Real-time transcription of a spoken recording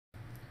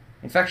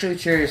Infectiously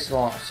cheery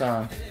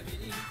song.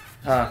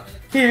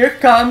 Here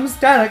comes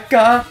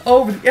Tanaka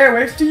over the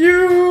airwaves to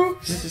you!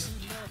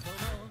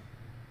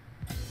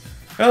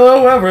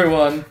 Hello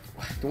everyone!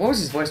 What was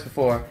his voice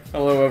before?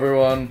 Hello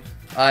everyone.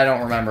 I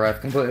don't remember,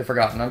 I've completely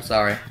forgotten, I'm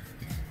sorry.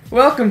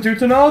 Welcome to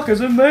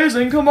Tanaka's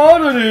Amazing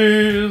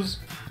Commodities!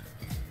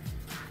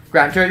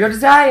 Grant your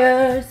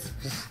desires!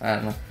 I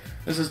don't know.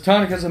 This is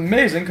Tanaka's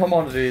Amazing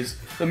Commodities,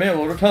 the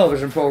mail-order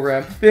television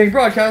program, being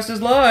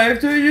broadcasted live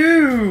to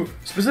you!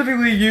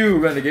 Specifically you,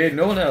 Renegade,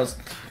 no one else.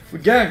 We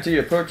guarantee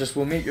your purchase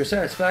will meet your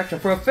satisfaction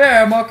for a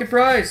fair market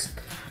price.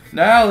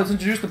 Now, let's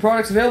introduce the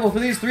products available for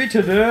these three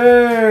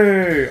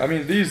today.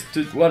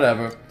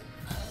 Whatever.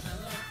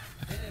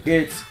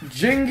 It's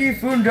Jingi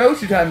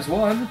Fundoshi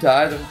 ×1.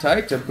 Tie them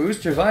tight to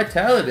boost your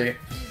vitality.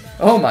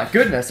 Oh my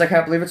goodness, I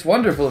can't believe its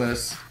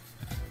wonderfulness.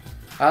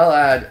 I'll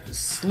add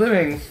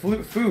Slimming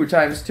Fu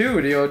 ×2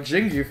 to your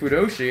Jingi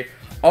Fudoshi.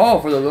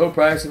 All for the low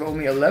price of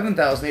only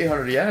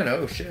 11,800 yen.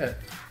 Oh shit.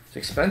 It's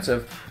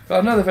expensive. Got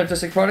another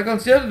fantastic product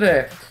on sale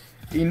today.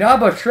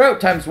 Inaba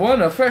Trout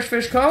 ×1, a fresh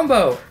fish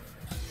combo.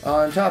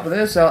 On top of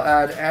this, I'll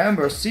add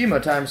Amber Sema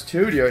 ×2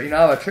 to your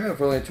Inaba Trout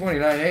for only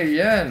 29.80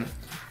 yen.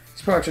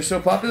 These products are so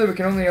popular we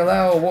can only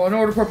allow one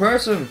order per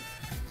person.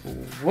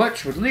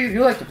 Which would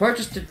you like to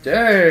purchase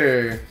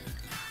today?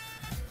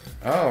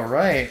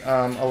 Alright,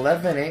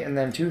 11.8 and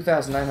then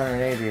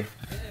 2,980.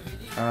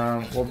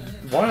 Well,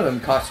 one of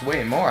them costs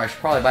way more. I should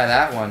probably buy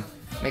that one.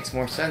 Makes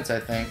more sense, I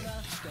think.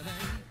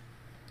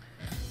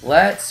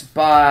 Let's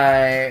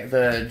buy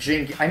the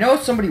Jingi. I know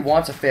somebody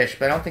wants a fish,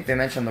 but I don't think they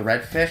mentioned the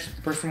red fish that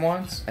the person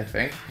wants, I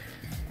think.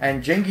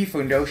 And Jingi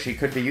Fundoshi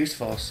could be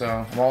useful,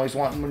 so I'm always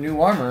wanting new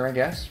armor, I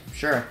guess.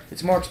 Sure.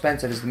 It's more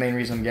expensive is the main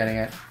reason I'm getting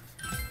it.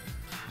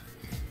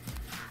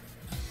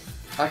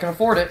 I can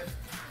afford it.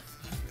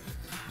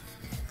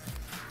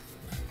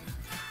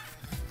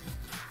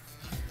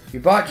 You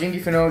bought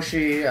Jingi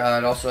Fundoshi,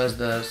 it also has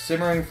the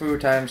Simmering Fu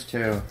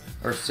 ×2.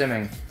 Or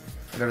Simming.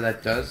 Whatever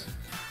that does.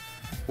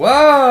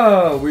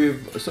 Wow!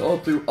 We've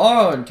sold through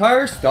our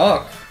entire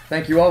stock.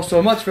 Thank you all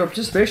so much for your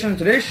participation in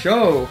today's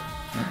show.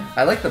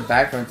 I like the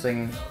background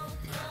singing.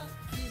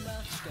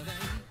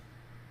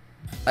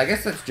 I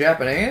guess that's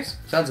Japanese.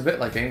 Sounds a bit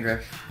like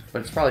English,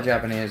 but it's probably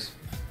Japanese.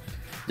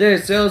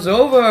 Today's sale's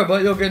over,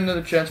 but you'll get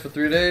another chance for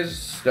 3 days,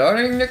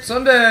 starting next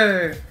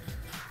Sunday.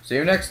 See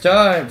you next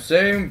time.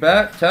 Same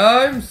bat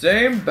time,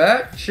 same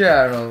bat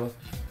channel.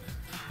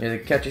 Yeah, the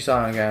catchy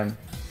song again.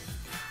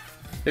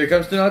 Here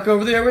comes Tanaka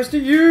over the airways to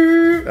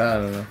you! I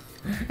don't know.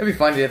 It'd be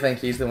funny to think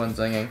he's the one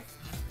singing.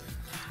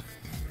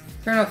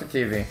 Turn off the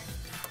TV.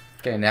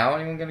 Okay, now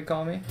anyone gonna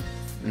call me?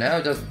 No,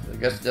 it doesn't. I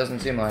guess it doesn't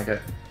seem like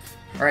it.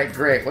 Alright,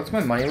 great. What's my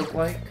money look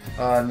like?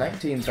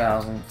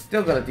 19,000.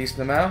 Still got a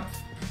decent amount.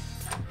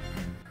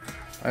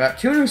 I got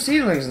 2 new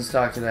seedlings in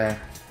stock today.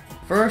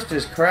 First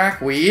is crack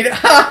weed.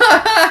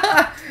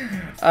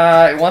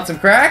 Want some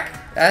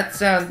crack? That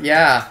sounds,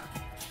 yeah.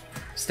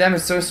 Stem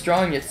is so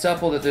strong yet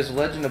supple that there's a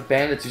legend of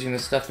bandits using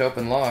this stuff to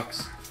open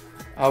locks.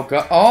 Oh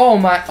god, oh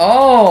my,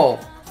 oh!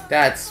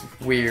 That's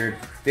weird.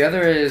 The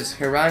other is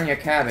Hiranya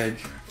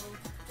cabbage.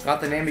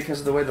 Got the name because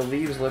of the way the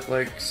leaves look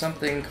like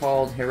something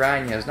called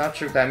Hiranyas. Not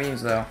sure what that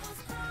means though.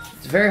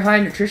 It's very high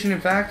in nutrition,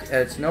 in fact.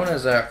 It's known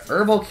as a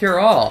herbal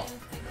cure-all.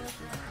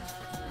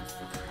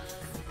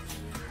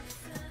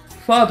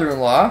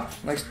 Father-in-law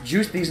likes to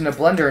juice these in a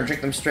blender and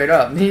drink them straight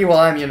up. Me, well,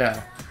 I'm, you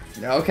know.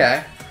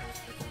 Okay.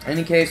 In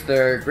any case,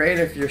 they're great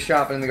if you're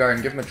shopping in the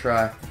garden. Give them a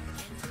try.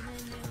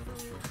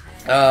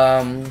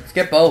 Let's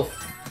get both.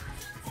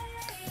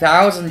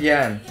 1,000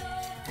 yen.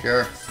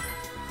 Sure.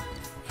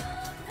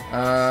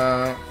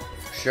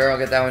 Sure, I'll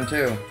get that one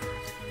too.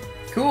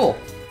 Cool.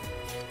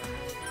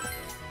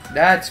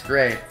 That's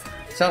great.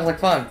 Sounds like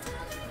fun.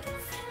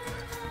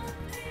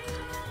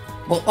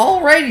 Well,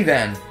 alrighty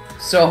then.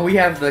 So we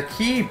have the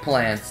key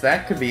plants.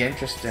 That could be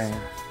interesting.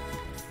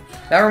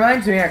 That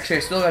reminds me, actually, I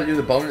still gotta do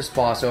the bonus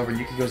boss over in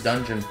Yukiko's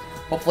dungeon.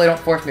 Hopefully they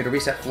don't force me to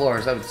reset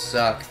floors. That would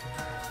suck.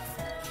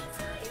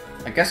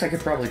 I guess I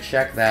could probably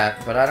check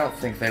that, but I don't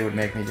think they would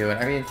make me do it.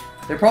 I mean,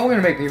 they're probably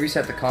gonna make me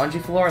reset the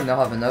kanji floor, and they'll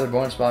have another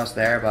bonus boss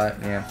there, but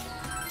yeah.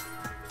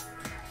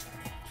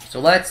 So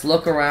let's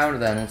look around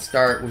then. Let's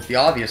start with the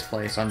obvious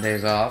place on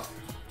days off.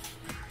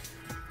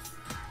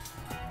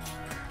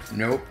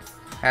 Nope.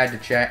 Had to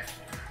check.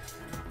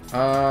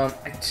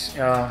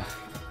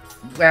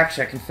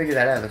 Actually, I can figure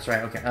that out. That's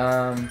right. Okay.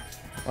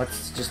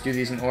 Let's just do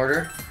these in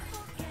order.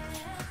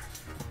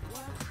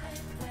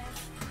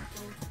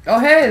 Oh,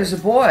 hey, there's a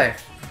boy.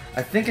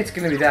 I think it's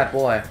gonna be that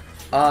boy.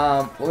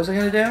 What was I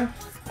gonna do?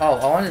 Oh,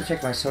 I wanted to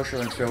check my social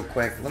links real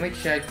quick. Let me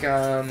check,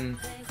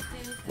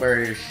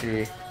 where is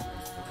she?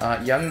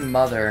 Young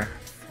mother.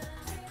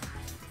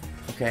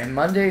 Okay,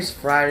 Mondays,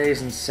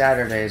 Fridays, and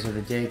Saturdays are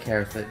the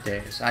daycare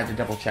days. I had to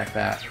double check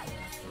that.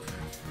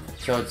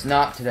 So it's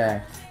not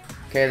today.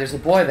 Okay, there's a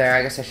boy there.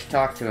 I guess I should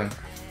talk to him.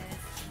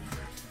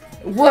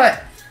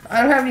 What?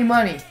 I don't have any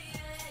money.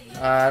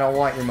 I don't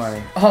want your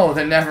money. Oh,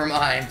 then never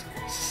mind.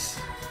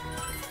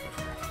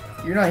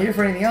 You're not here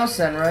for anything else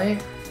then,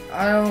 right?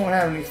 I don't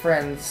have any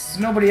friends.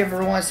 Nobody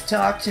ever wants to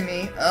talk to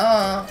me.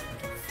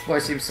 Boy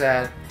seems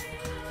sad.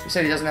 He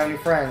said he doesn't have any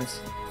friends.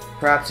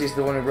 Perhaps he's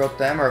the one who wrote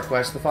them, or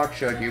Quest the Fox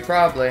showed you.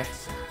 Probably.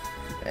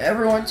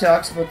 Everyone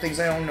talks about things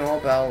I don't know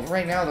about.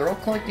 Right now, they're all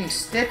collecting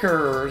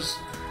stickers.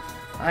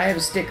 I have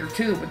a sticker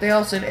too, but they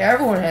all said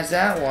everyone has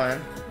that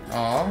one.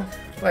 Aw.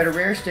 If I had a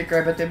rare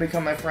sticker, I bet they'd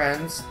become my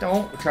friends.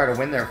 Don't try to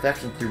win their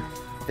affection through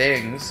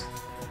things.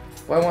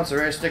 Boy wants a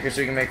rare sticker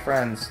so he can make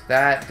friends.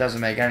 That doesn't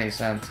make any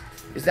sense.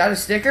 Is that a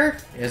sticker?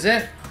 Is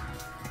it?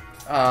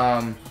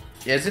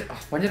 Is it?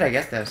 When did I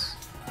get this?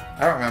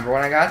 I don't remember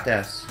when I got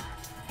this.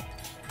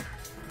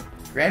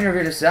 Grant of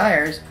your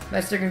desires?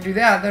 That sticker can do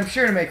that, then I'm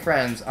sure to make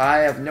friends. I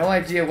have no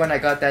idea when I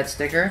got that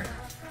sticker,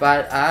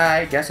 but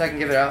I guess I can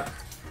give it up.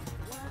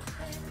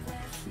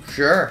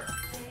 Sure.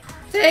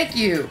 Thank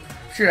you!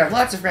 I'm sure to have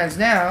lots of friends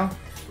now.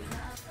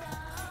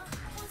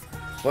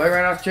 Boy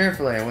ran off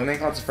cheerfully. When we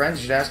make lots of friends,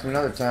 you should ask him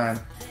another time.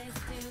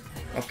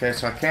 Okay,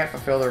 so I can't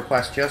fulfill the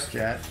request just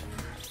yet.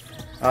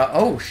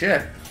 Oh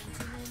shit.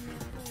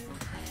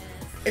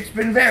 It's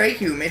been very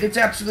humid. It's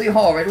absolutely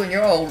horrid when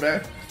you're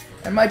older.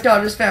 And my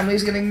daughter's family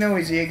is getting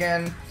noisy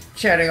again,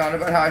 chatting on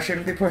about how I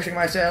shouldn't be pushing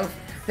myself.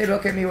 They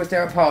look at me with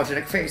their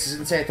apologetic faces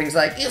and say things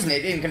like, "Isn't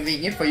it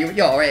inconvenient for you at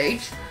your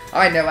age?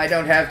 I know I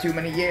don't have too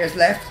many years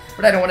left,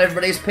 but I don't want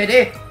everybody's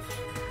pity."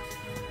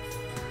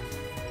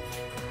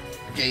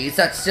 Geez,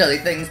 such silly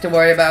things to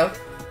worry about.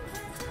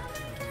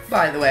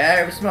 By the way, I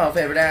have a small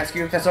favor to ask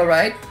you, if that's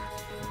alright.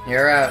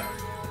 You're out.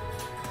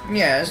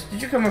 Yes,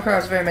 did you come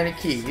across very many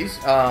keys?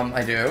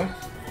 I do.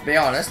 To be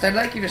honest, I'd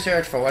like you to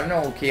search for one, an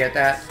old key at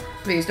that.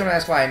 Please don't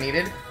ask why I need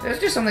it. There's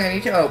just something I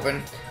need to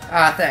open.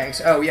 Ah,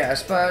 thanks. Oh,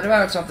 yes, but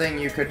about something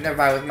you could never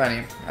buy with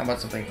money. About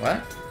something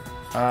what?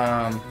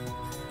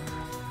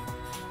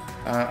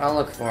 I'll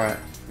look for it.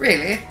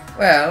 Really?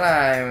 Well,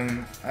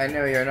 I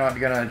know you're not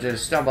gonna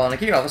just stumble on a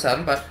key all of a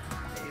sudden, but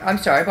I'm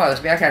sorry, it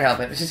bothers me. I can't help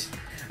it.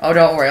 Oh,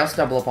 don't worry, I'll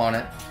stumble upon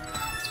it.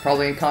 It's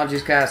probably in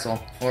Kanji's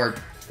castle, or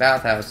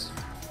bathhouse.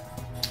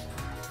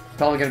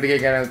 Probably gonna be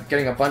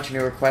getting a bunch of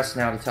new requests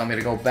now to tell me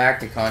to go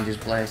back to Kanji's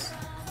place.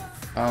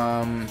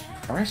 Am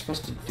I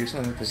supposed to do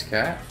something with this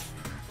cat?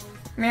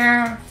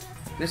 Meow.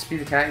 This be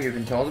the cat you've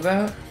been told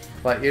about?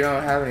 But you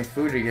don't have any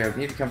food to give.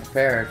 You need to come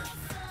prepared.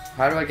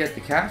 How do I get the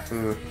cat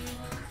food?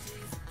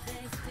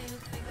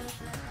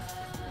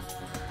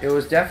 It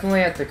was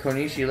definitely at the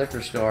Konishi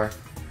liquor store.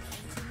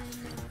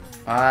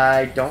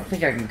 I don't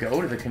think I can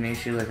go to the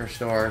Konishi liquor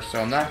store,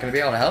 so I'm not going to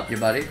be able to help you,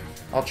 buddy.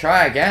 I'll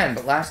try again,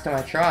 but last time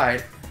I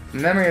tried,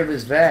 my memory of it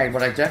is vague,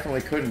 but I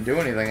definitely couldn't do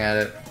anything at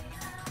it.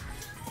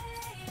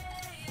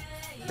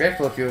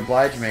 Grateful if you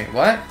oblige me.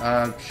 What?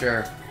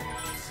 Sure.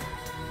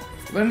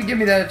 Let me give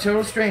me that, a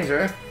total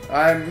stranger.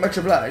 I'm much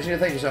obliged. I need to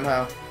thank you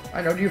somehow.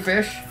 I know, do you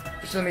fish?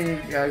 Just let me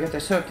get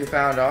this hook you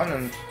found on,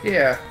 and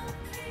here.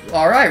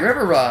 Alright,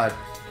 river rod.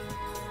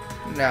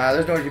 Nah,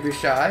 there's no need to be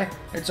shy.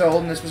 It's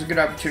old, and this was a good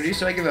opportunity,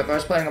 so I give up. I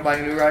was planning on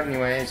buying a new rod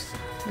anyways.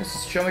 This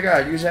is Show Me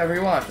God. Use it however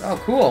you want.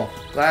 Oh, cool.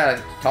 Glad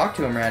I talked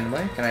to him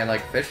randomly. Can I,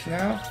 like, fish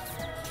now?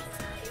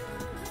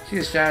 See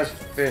the status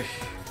fish.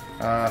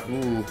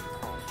 Ooh.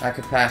 I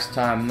could pass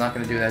time. I'm not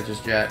going to do that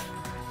just yet.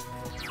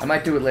 I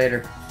might do it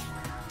later.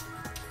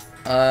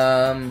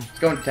 Let's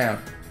go into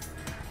town.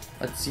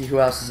 Let's see who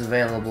else is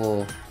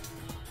available.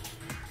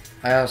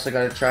 I also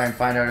got to try and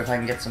find out if I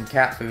can get some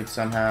cat food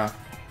somehow.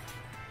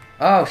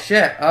 Oh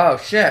shit, oh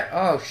shit,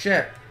 oh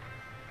shit.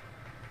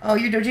 Oh,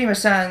 you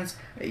Dojima-sans,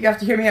 you have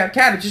to hear me out.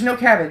 Cabbage, there's no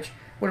cabbage.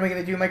 What am I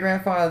going to do? My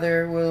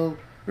grandfather will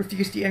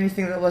refuse to eat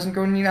anything that wasn't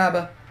grown in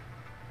Inaba.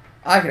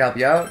 I can help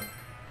you out.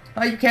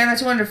 Oh, you can?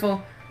 That's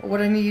wonderful.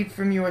 What I need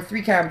from you are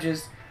 3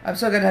 cabbages. I'm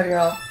so glad to have your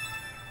help.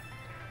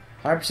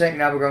 100%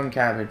 Inaba grown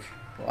cabbage.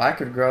 Well, I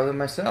could grow them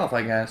myself,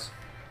 I guess.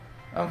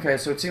 Okay,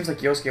 so it seems like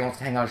Yosuke wants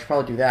to hang out. I should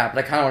probably do that,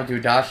 but I kind of want to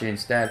do Dashi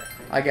instead.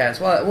 I guess.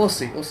 Well, we'll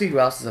see. We'll see who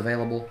else is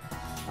available.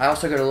 I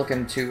also got to look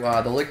into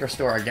the liquor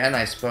store again,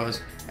 I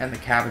suppose, and the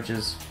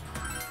cabbages.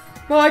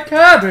 My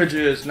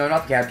cabbages! No,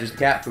 not the cabbages, the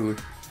cat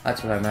food.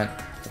 That's what I meant.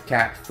 The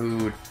cat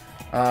food.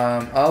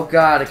 Oh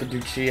god, I could do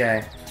Chie.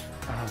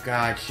 Oh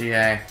god,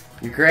 Chie.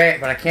 You're great,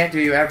 but I can't do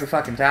you every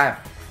fucking time.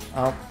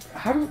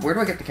 Where do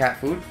I get the cat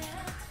food?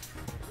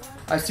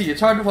 I see, it's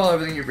hard to follow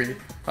everything you read.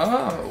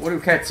 Oh, what do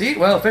cats eat?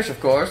 Well, fish,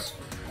 of course.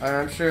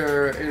 I'm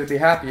sure it would be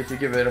happy if you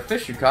give it a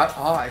fish you caught.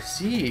 Oh, I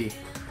see.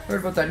 Heard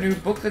about that new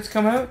book that's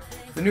come out?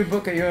 The new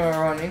book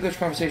are on English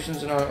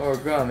conversations and on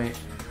origami.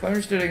 If I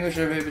understood English,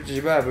 I may be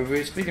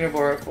Jibabu. Speaking of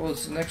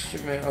oracles, the next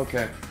shipment.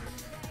 Okay.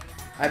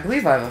 I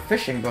believe I have a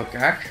fishing book,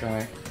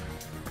 actually.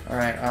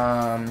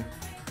 Alright,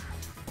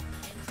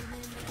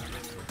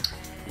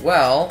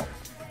 well,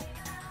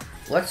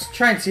 let's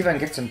try and see if I can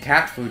get some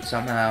cat food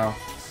somehow.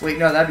 Wait,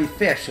 no, that'd be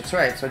fish. That's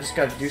right, so I just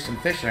gotta do some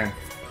fishing.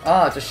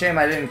 Oh, it's a shame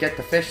I didn't get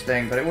the fish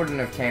thing, but it wouldn't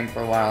have came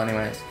for a while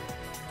anyways.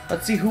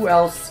 Let's see who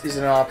else is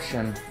an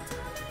option.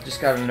 Just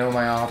gotta know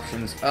my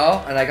options.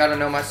 Oh, and I gotta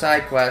know my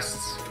side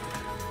quests.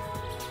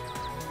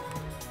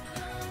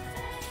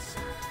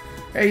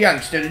 Hey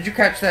youngster, did you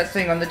catch that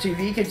thing on the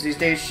TV? Kids these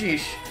days,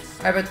 sheesh.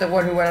 I bet the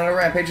one who went on a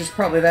rampage is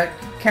probably that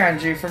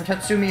Kanji from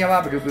Tatsumi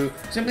Yamabubu.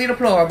 Simply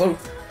deplorable.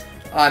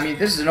 I mean,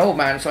 this is an old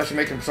man, so I should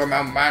make him so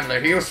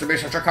manly. He used to be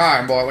such a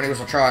kind boy when he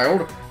was a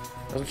child.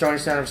 Doesn't show any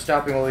sign of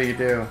stopping what you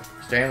do.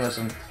 Stay and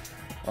listen.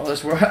 Oh,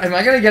 this world. Am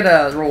I gonna get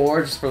a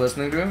reward just for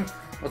listening to him?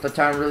 But the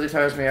town really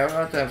tires me out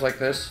at times like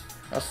this.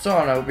 A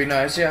sauna would be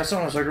nice. Yeah,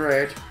 saunas are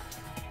great.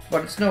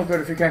 But it's no good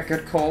if you can't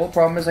get cold.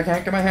 Problem is I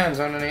can't get my hands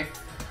on any.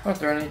 Aren't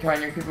there any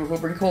kind of people who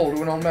bring cold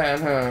to an old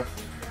man, huh?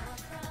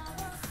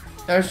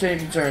 I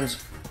understand your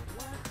concerns.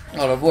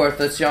 All of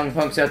worthless young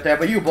punks out there,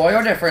 but you, boy,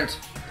 are different.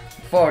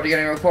 Look forward to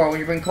getting a report when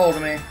you bring coal to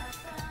me.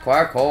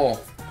 Acquire coal.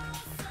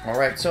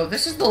 Alright, so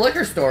this is the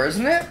liquor store,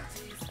 isn't it?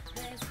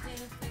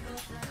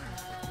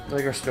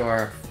 Liquor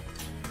store.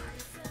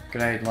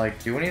 Can I,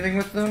 like, do anything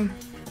with them?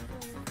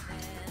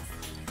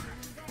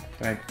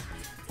 Can I...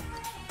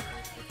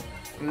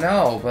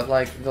 No, but,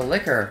 like, the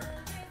liquor.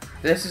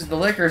 This is the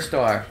liquor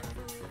store.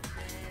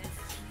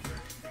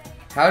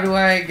 How do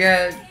I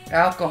get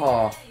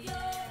alcohol?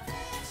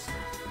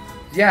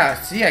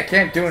 Yeah, see, I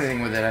can't do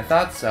anything with it. I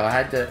thought so. I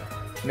had to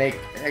make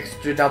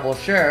extra double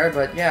sure,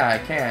 but yeah, I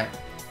can't.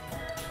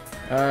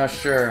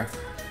 Sure.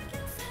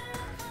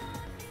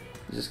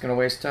 Is this gonna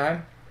waste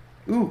time?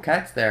 Ooh,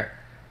 cat's there.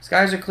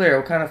 Skies are clear.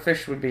 What kind of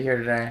fish would be here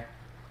today?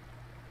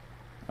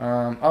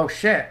 Oh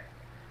shit.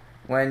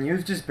 When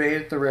used as bait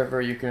at the river,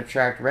 you can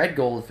attract red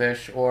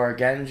goldfish or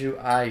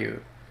Genju Ayu.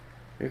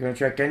 You can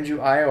attract Genju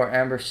Ayu or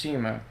Amber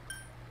Seema.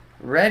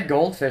 Red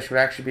goldfish would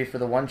actually be for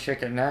the one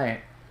chick at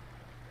night.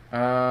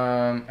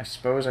 I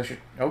suppose I should...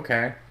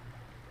 Okay.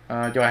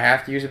 Do I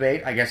have to use a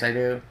bait? I guess I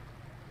do.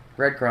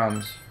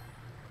 Breadcrumbs.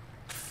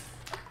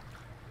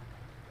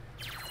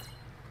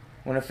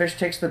 When a fish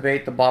takes the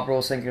bait, the bobber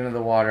will sink into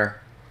the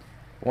water.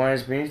 When it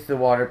is beneath the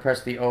water,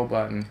 press the O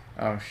button.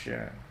 Oh,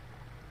 shit.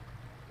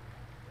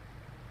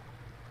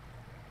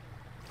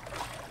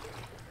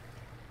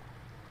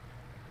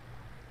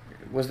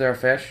 Was there a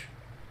fish?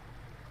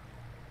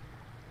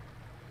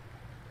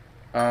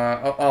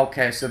 Oh,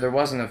 okay, so there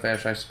wasn't a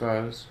fish, I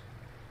suppose.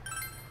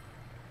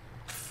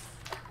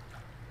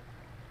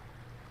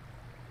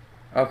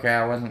 Okay,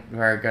 I wasn't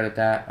very good at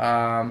that.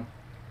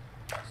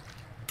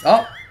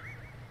 Oh!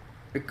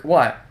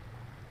 What?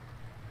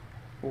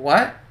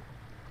 What?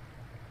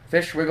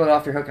 Fish wiggled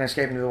off your hook and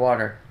escaped into the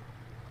water.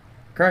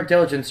 Current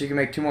diligence, you can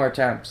make 2 more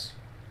attempts.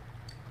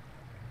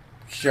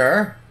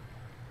 Sure.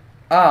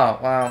 Oh,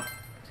 well.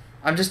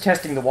 I'm just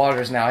testing the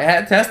waters now.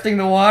 Yeah, testing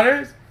the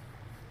waters?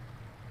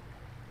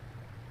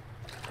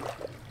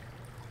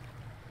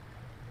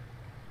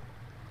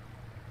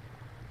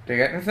 Did I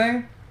get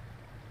anything?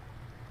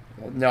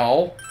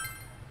 No.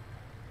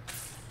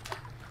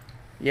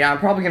 Yeah, I'm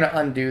probably gonna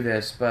undo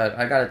this, but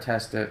I gotta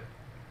test it.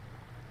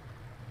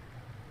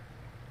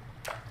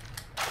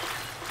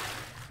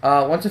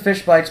 Once a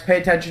fish bites, pay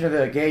attention to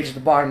the gauge at the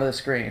bottom of the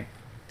screen.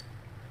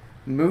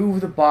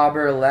 Move the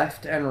bobber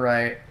left and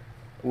right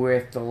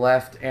with the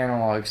left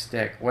analog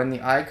stick. When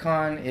the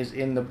icon is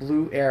in the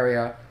blue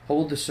area,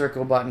 hold the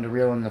circle button to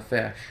reel in the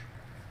fish.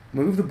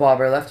 Move the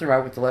bobber left and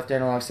right with the left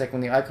analog stick. When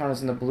the icon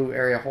is in the blue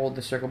area, hold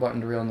the circle button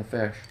to reel in the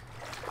fish.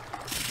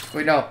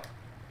 Wait, no.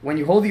 When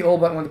you hold the O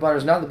button when the bobber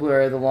is not in the blue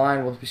area, the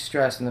line will be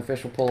stressed and the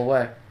fish will pull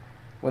away.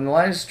 When the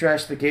line is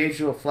stretched, the gauge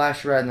will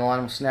flash red and the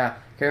line will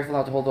snap. Careful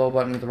not to hold the O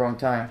button at the wrong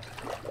time.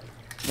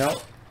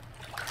 Nope.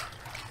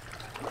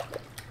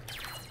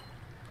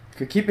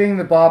 Keeping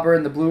the bobber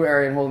in the blue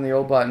area and holding the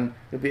O button,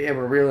 you'll be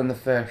able to reel in the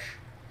fish.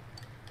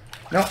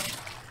 Nope.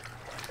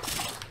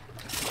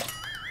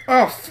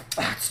 Oh,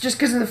 it's just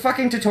because of the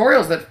fucking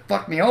tutorials that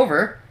fucked me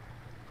over.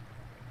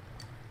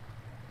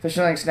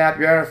 Fishing snap,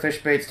 you're out of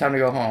fish bait, it's time to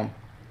go home.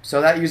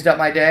 So that used up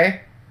my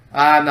day?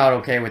 I'm not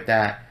okay with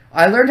that.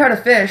 I learned how to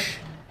fish,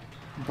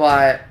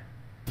 but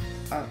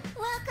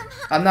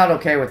I'm not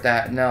okay with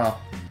that, no.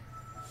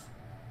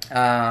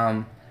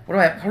 What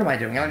am I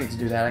doing? I don't need to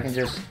do that. I can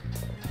just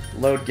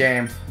load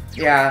game.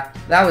 Yeah,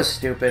 that was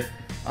stupid.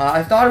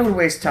 I thought it would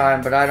waste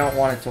time, but I don't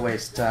want it to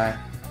waste time.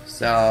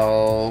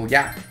 So,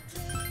 yeah.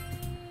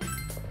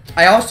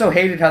 I also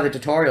hated how the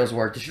tutorials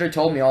worked. You should have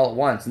told me all at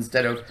once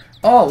instead of,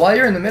 oh, while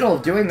you're in the middle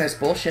of doing this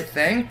bullshit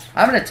thing,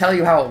 I'm going to tell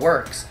you how it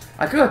works.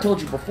 I could have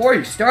told you before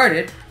you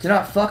started to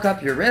not fuck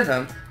up your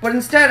rhythm, but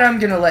instead I'm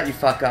going to let you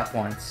fuck up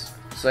once.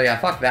 So yeah,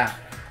 fuck that.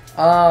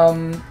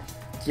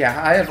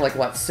 Yeah, I have like,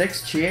 what,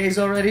 6 Chies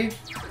already?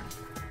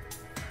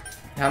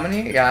 How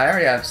many? Yeah, I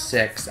already have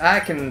 6. I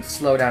can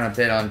slow down a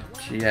bit on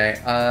Chie.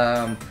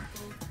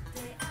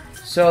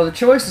 So the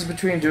choice is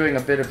between doing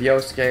a bit of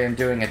Yosuke and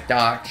doing a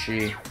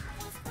Dachi.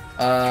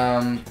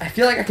 I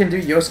feel like I can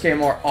do Yosuke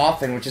more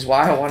often, which is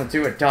why I want to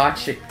do a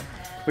Dachi,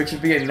 which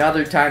would be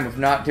another time of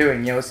not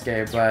doing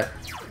Yosuke, but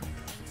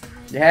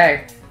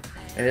hey,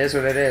 it is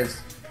what it is.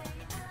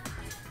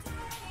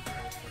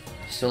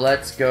 So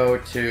let's go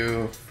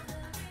to...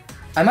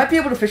 I might be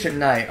able to fish at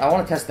night. I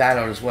want to test that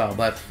out as well,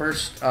 but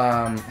first,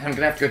 I'm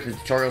gonna have to go through the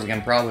tutorials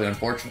again, probably,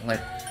 unfortunately.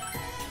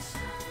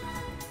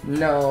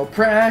 No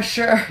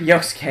pressure!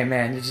 Yosuke,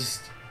 man,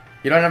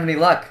 you don't have any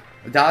luck.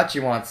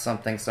 Dachi wants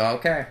something, so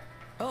okay.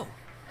 Oh.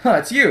 Huh,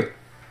 it's you!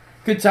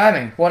 Good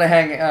timing. Want to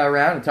hang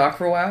around and talk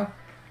for a while?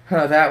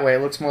 That way, it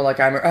looks more like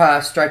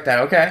I'm... strike that,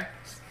 okay?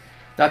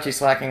 Dachi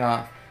slacking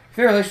off. If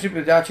your relationship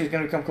with Dachi is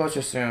going to become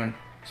closer soon.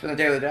 Spend the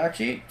day with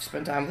Dachi,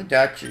 spend time with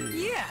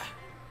Dachi. Yeah.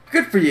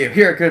 Good for you.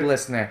 You're a good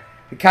listener.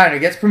 He kind of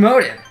gets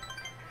promoted.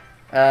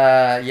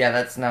 Yeah,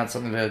 that's not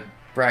something to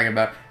brag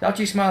about.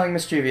 Dachi smiling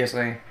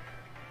mischievously.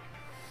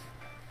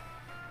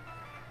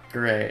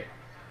 Great.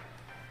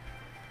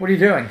 What are you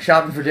doing?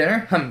 Shopping for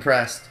dinner? I'm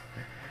impressed.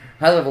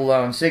 I live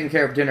alone. So taking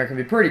care of dinner can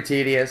be pretty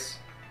tedious.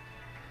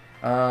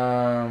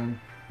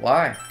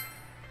 Why?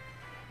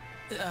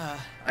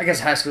 I guess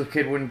a high school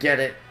kid wouldn't get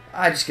it.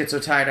 I just get so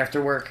tired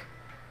after work.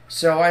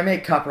 So I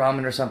make cup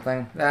ramen or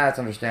something. That's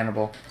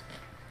understandable.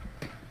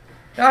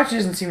 Dachi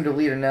doesn't seem to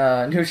lead a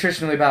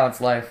nutritionally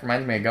balanced life.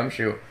 Reminds me of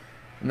Gumshoe.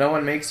 No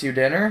one makes you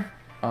dinner?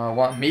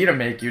 Want me to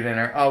make you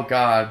dinner? Oh,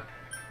 God.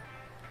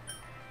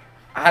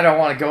 I don't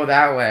want to go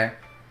that way.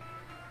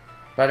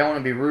 But I don't want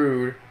to be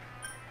rude.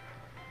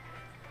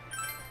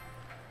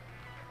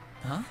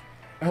 Huh?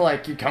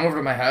 Like, you come over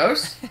to my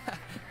house?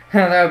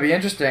 That would be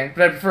interesting.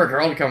 But I'd prefer a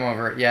girl to come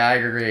over. Yeah, I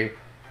agree.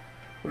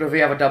 What if we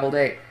have a double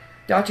date?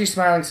 Dachi's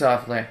smiling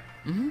softly.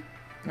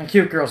 Mm-hmm.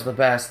 Cute girls are the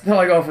best. Though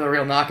I go for the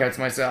real knockouts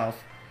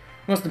myself.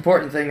 Most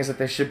important thing is that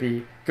they should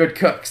be good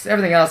cooks.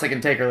 Everything else I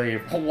can take or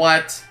leave.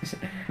 What?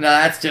 No,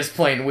 that's just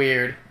plain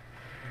weird.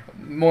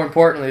 More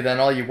importantly then,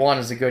 all you want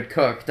is a good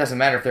cook. Doesn't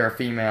matter if they're a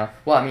female.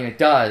 Well, I mean, it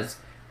does.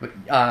 But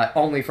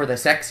only for the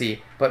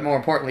sexy. But more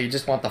importantly, you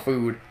just want the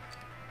food.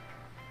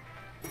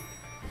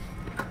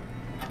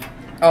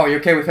 Oh, you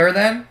okay with her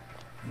then?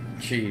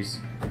 Jeez.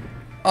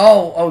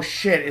 Oh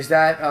shit, is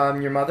that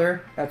your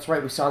mother? That's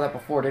right, we saw that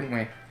before, didn't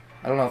we?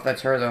 I don't know if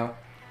that's her though.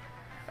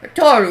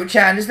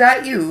 Toru-chan, is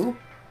that you?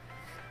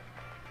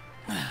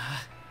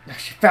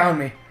 She found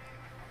me.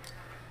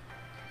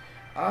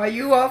 Are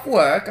you off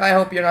work? I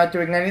hope you're not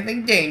doing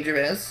anything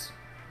dangerous.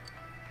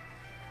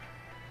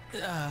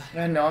 No,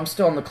 I'm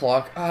still on the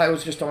clock. I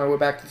was just on my way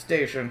back to the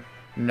station.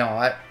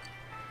 Not.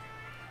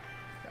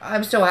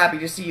 I'm so happy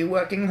to see you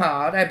working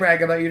hard. I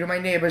brag about you to my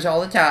neighbors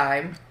all the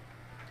time.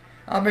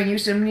 I'll bring you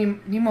some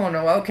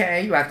Nimono,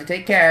 okay? You have to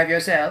take care of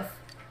yourself.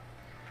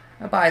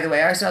 Oh, by the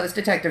way, I saw this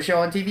detective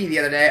show on TV the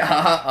other day.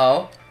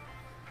 Uh-oh.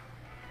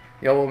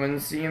 The old woman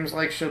seems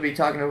like she'll be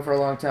talking to her for a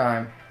long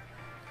time.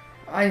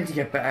 I need to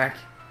get back.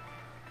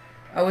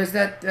 Oh, is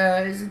that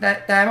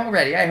time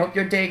already? I hope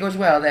your day goes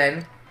well,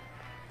 then.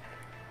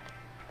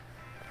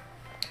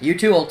 You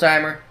too,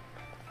 old-timer.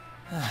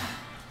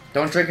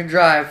 Don't drink and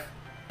drive.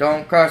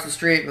 Don't cross the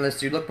street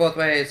unless you look both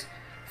ways.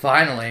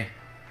 Finally.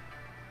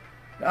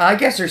 I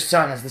guess her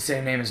son has the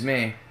same name as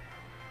me.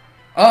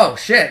 Oh,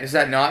 shit. Is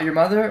that not your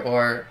mother?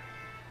 Or...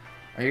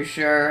 Are you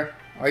sure?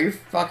 Are you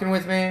fucking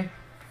with me?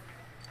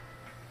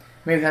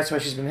 Maybe that's why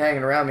she's been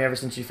hanging around me ever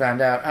since she found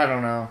out. I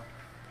don't know.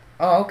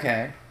 Oh,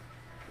 okay.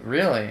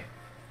 Really?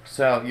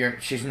 So,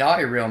 she's not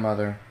your real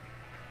mother.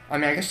 I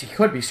mean, I guess she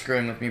could be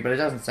screwing with me, but it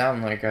doesn't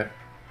sound like it.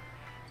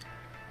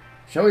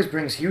 She always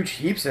brings huge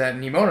heaps of that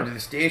Nimono to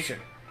the station.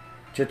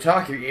 She'll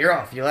talk your ear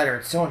off if you let her.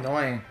 It's so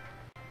annoying.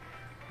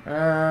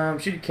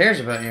 She cares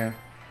about you.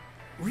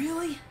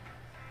 Really?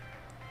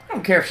 I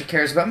don't care if she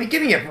cares about me.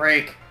 Give me a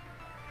break.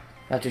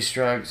 Dachi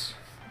shrugs.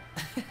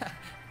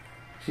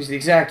 She's the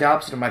exact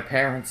opposite of my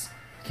parents.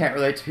 I can't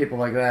relate to people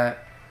like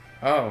that.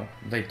 Oh,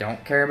 they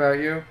don't care about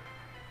you?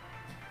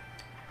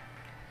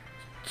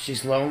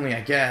 She's lonely,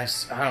 I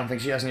guess. I don't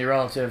think she has any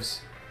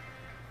relatives.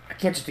 I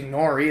can't just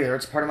ignore her either.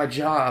 It's part of my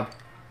job.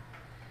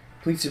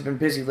 Police have been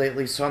busy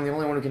lately, so I'm the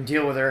only one who can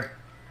deal with her.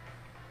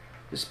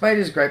 Despite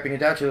his griping,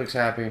 Adachi looks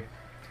happy.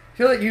 I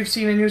feel like you've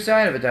seen a new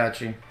side of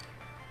Adachi.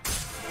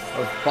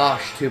 Of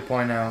Bosch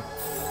 2.0.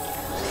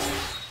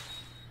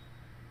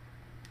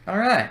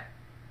 Alright.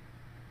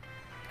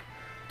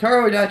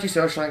 Toru Adachi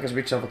social link has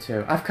reached level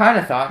 2. I've kind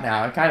of thought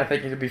now, I'm kind of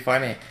thinking it'd be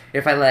funny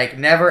if I, like,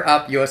 never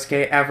up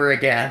Yosuke ever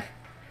again.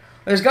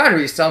 There's gotta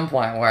be some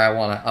point where I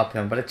want to up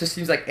him, but it just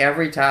seems like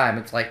every time,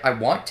 it's like, I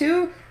want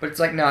to, but it's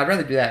like, no, I'd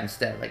rather do that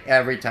instead. Like,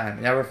 every time.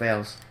 It never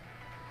fails.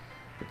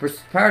 The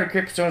power to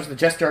create personas of the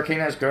Jester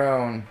Arcana has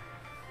grown.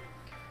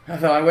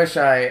 Although I wish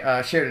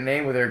I shared a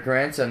name with her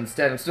grandson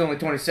instead. I'm still only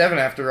 27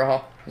 after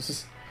all. This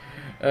is,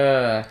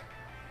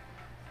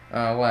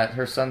 what?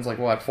 Her son's like,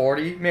 what,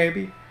 40,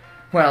 maybe?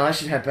 Well, I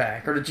should head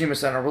back, or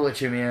Dejima-san will really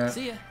chew me out.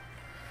 See ya.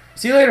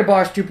 See you later,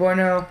 Bosch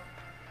 2.0.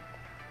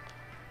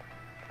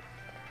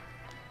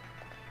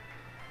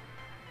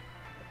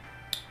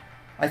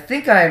 I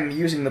think I'm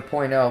using the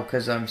 .0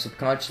 because I'm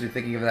subconsciously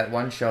thinking of that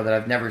one show that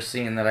I've never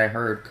seen that I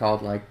heard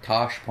called like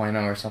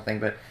Tosh.0 or something,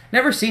 but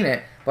never seen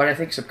it, but I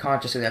think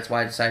subconsciously that's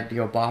why I decided to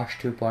go Bosch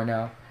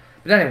 2.0.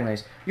 But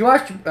anyways, you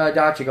watched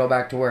Dachi go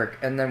back to work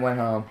and then went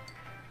home.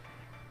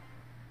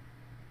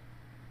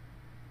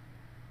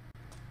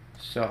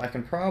 So I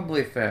can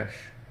probably fish.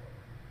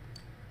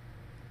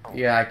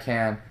 Yeah, I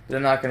can, but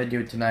I'm not going to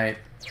do it tonight.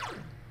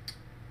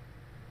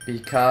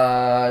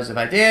 Because if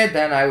I did,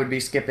 then I would be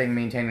skipping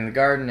maintaining the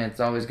garden, and it's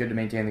always good to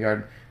maintain the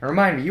garden. And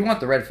remind me, you want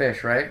the red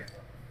fish, right?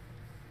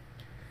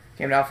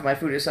 Came to offer my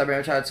food to celebrate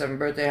my child's 7th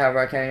birthday, however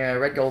I can't eat a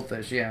red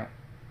goldfish, yeah.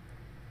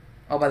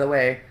 Oh, by the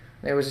way,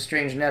 there was a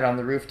strange net on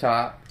the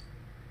rooftop.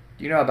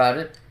 Do you know about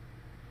it?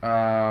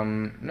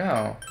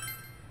 No.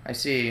 I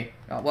see.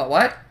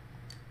 What?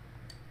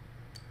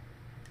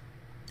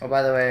 Oh,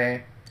 by the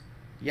way,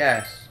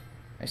 yes.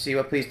 I see.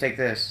 What? Please take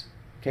this.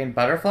 Cane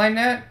butterfly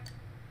net?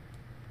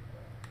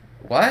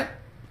 What?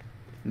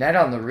 Net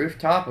on the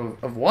rooftop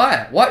of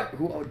what?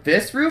 What?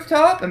 This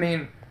rooftop? I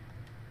mean,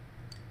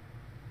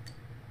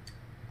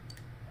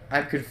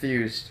 I'm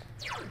confused.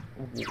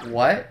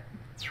 What?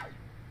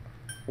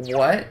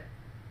 What?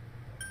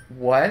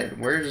 What?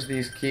 Where's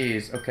these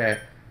keys? Okay.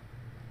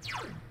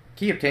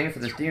 Key obtained for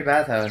the Steam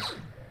bathhouse.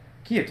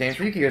 Key obtained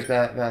for Yukio's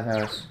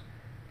bathhouse.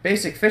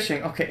 Basic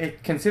fishing. Okay,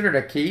 it considered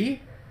a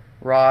key?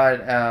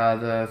 Rod,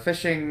 the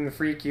fishing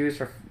freak used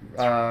for,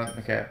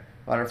 okay.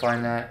 Butterfly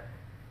net.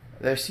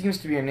 There seems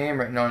to be a name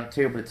written on it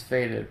too, but it's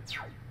faded.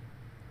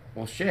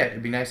 Well, shit.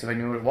 It'd be nice if I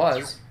knew what it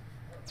was.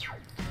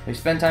 Have you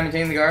spent time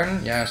maintaining the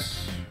garden?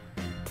 Yes.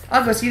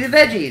 I'll go see the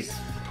veggies.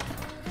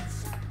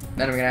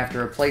 Then I'm gonna have to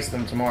replace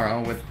them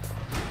tomorrow with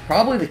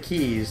probably the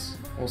keys.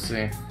 We'll see.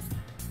 I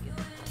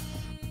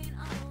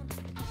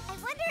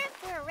wonder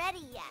if we're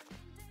ready yet.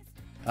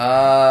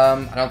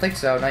 I don't think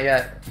so. Not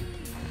yet.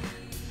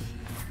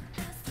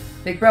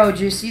 Hey, bro, did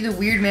you see the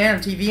weird man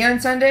on TV on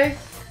Sunday?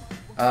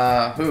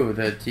 Who?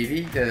 The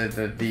TV?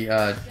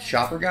 The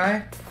shopper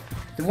guy?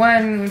 The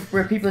one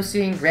where people are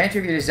seeing Grant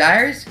of Your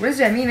Desires? What does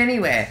that mean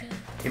anyway?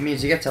 It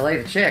means you get to lay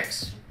the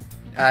chicks.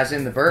 As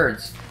in the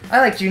birds. I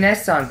like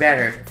Junette's song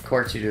better. Of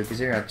course you do, because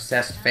you're an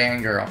obsessed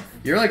fangirl.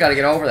 You really gotta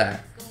get over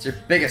that. It's your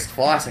biggest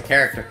flaw as a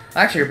character.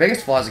 Actually, your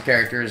biggest flaw as a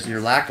character is your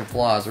lack of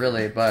flaws,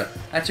 really, but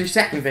that's your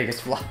second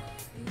biggest flaw.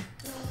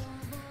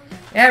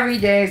 Every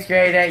day is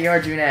great at your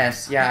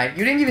Juness. Yeah,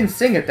 you didn't even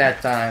sing at that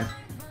time.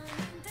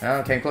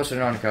 Oh, came closer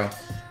to Nanako.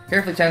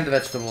 Carefully tend the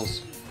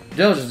vegetables.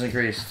 Diligence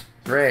increased.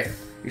 Great.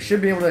 You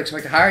should be able to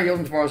expect a higher yield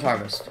in tomorrow's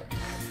harvest.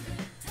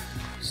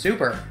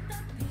 Super.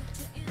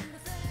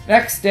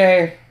 Next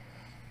day.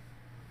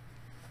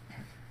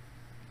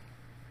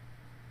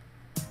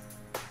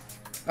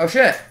 Oh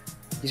shit.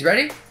 He's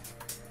ready?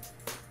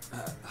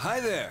 Hi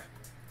there.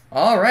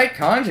 Alright,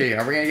 Kanji.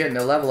 Are we gonna get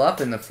into level up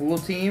in the Fool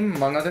team,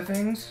 among other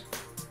things?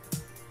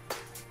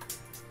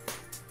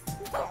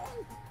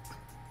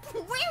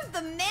 Where'd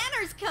the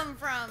manners come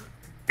from?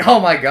 Oh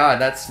my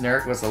god, that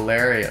snark was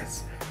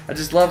hilarious. I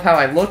just love how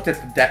I looked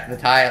at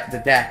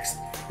the text,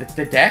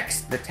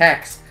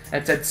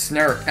 and it said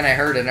snark, and I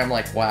heard it, and I'm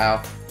like,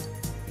 wow.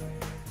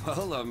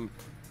 Well,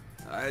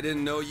 I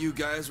didn't know you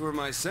guys were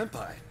my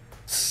senpai.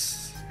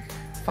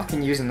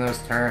 Fucking using those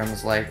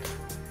terms, like...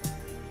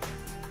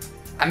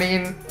 I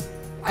mean,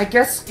 I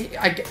guess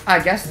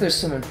there's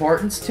some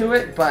importance to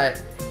it,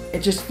 but it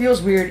just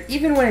feels weird,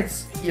 even when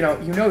it's, you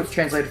know it's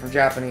translated from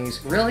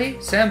Japanese. Really?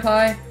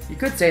 Senpai? You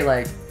could say,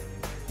 like,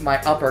 my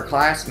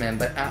upperclassmen,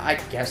 but I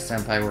guess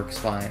senpai works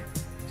fine.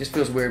 It just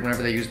feels weird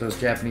whenever they use those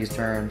Japanese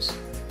terms.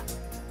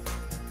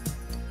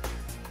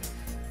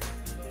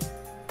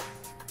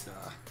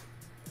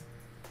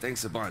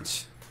 Thanks a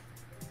bunch.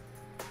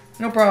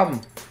 No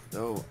problem.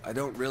 Though I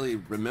don't really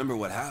remember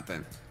what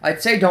happened.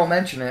 I'd say don't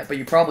mention it, but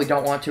you probably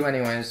don't want to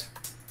anyways.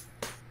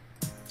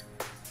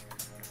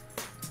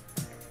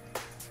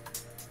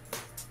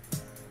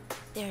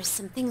 There's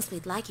some things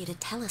we'd like you to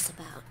tell us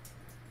about.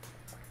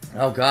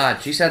 Oh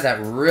god, she said that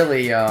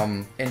really,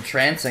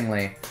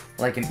 entrancingly.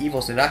 Like an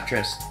evil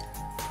seductress.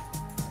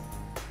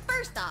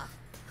 First off,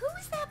 who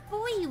was that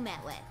boy you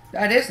met with?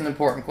 That is an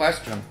important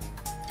question.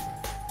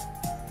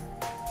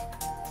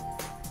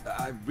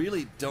 I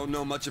really don't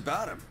know much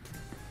about him.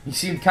 You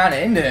seemed kinda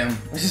into him.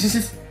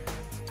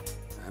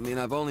 I mean,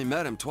 I've only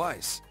met him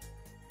twice.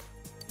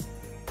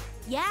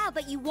 Yeah,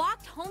 but you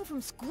walked home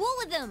from school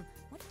with him.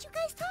 What did you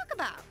guys talk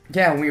about?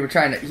 Yeah, when we were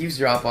trying to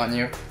eavesdrop on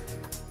you.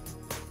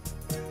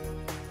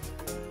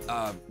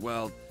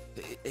 Well,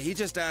 he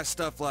just asked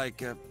stuff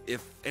like,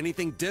 if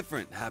anything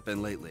different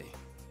happened lately.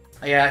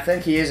 Yeah, I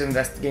think he is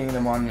investigating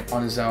them on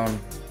his own.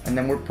 And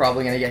then we're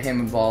probably gonna get him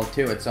involved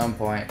too at some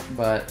point,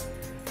 but...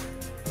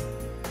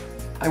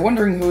 I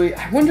wonder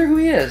who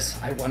he is.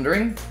 I don't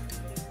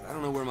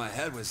know where my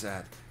head was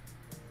at.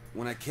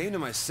 When I came to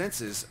my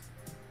senses,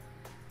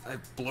 I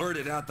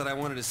blurted out that I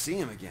wanted to see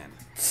him again.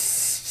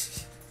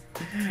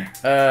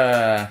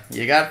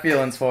 You got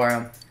feelings for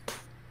him.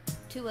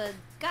 To a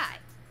guy.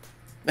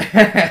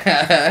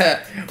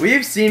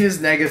 We've seen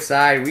his negative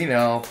side, we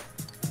know.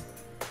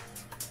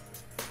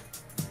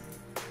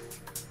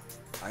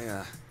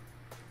 I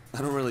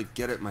don't really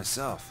get it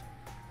myself.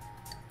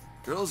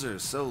 Girls are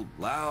so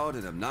loud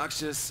and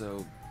obnoxious,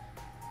 so,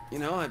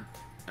 I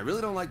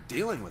really don't like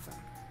dealing with them.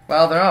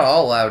 Well, they're not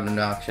all loud and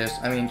obnoxious.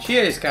 I mean, Chie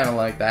is kind of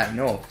like that,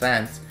 no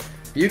offense.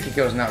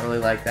 Yukiko's not really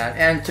like that.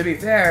 And to be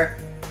fair,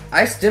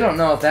 I still don't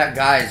know if that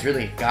guy is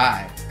really a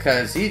guy.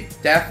 Because he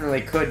definitely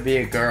could be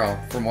a girl,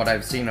 from what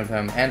I've seen of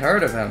him and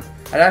heard of him.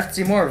 I'd have to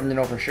see more of him to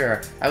know for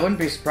sure. I wouldn't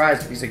be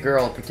surprised if he's a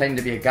girl pretending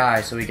to be a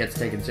guy so he gets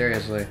taken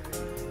seriously.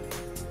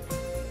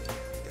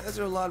 Guys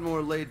are a lot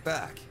more laid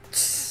back.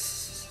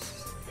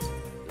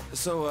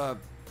 So,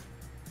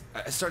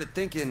 I started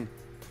thinking,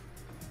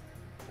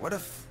 What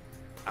if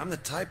I'm the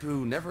type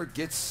who never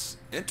gets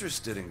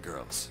interested in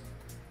girls?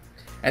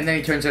 And then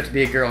he turns out to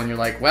be a girl, and you're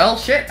like, well,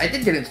 shit, I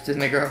did get interested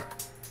in a girl.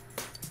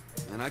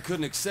 And I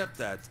couldn't accept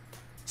that,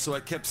 so I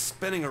kept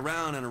spinning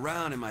around and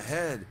around in my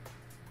head.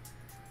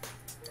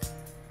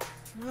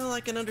 Well, I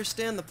can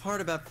understand the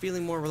part about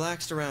feeling more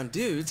relaxed around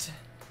dudes.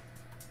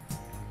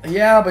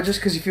 Yeah, but just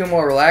because you feel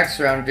more relaxed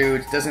around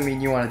dudes doesn't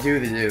mean you want to do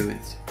the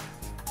dudes.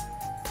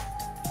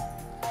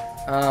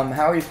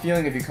 How are you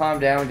feeling? Have you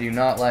calmed down? Do you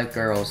not like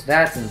girls?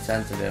 That's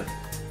insensitive.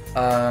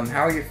 How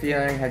are you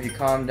feeling? Have you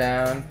calmed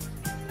down?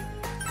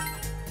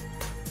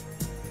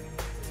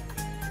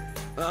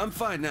 I'm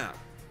fine now.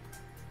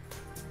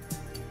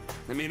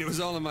 I mean, it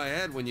was all in my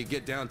head when you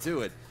get down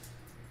to it.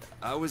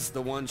 I was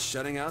the one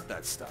shutting out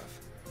that stuff.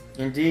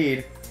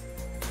 Indeed.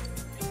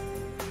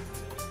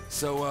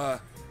 So,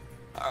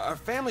 our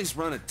family's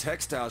run a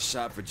textile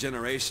shop for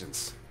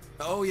generations.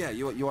 Oh yeah,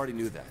 you already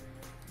knew that.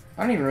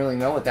 I don't even really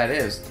know what that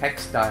is.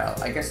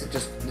 Textile. I guess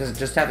does it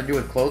just have to do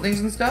with clothing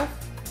and stuff?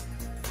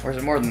 Or is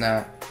it more than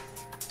that?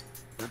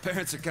 My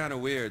parents are kind of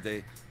weird.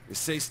 They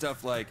say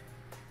stuff like,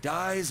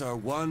 dyes are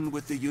one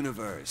with the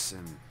universe,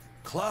 and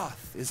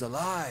cloth is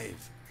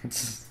alive. And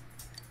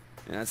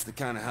that's the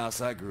kind of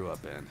house I grew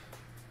up in.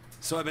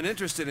 So I've been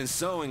interested in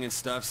sewing and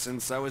stuff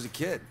since I was a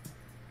kid.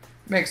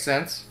 Makes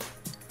sense.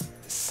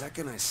 The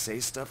second I say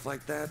stuff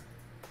like that,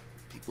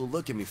 people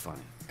look at me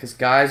funny. Because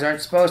guys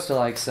aren't supposed to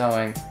like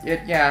sewing.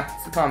 Yeah,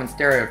 it's a common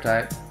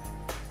stereotype.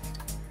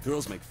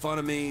 Girls make fun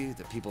of me,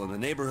 the people in the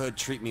neighborhood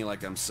treat me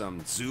like I'm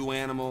some zoo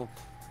animal.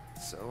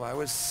 So I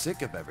was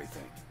sick of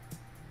everything.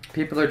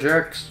 People are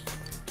jerks.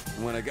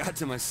 And when I got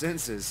to my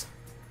senses,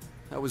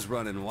 I was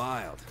running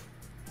wild.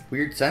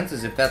 Weird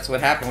senses if that's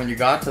what happened when you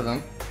got to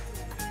them.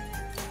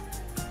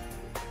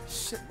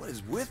 Shit, what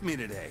is with me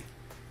today?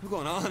 I'm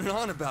going on and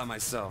on about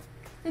myself.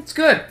 It's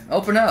good.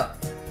 Open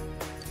up.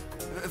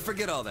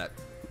 Forget all that.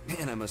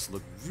 Man, I must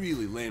look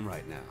really lame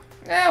right now.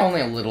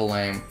 Only a little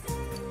lame.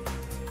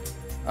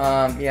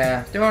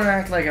 Yeah, don't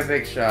act like a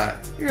big shot.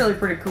 You're really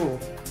pretty cool.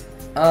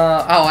 Oh,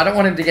 I don't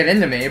want him to get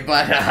into me,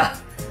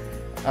 but,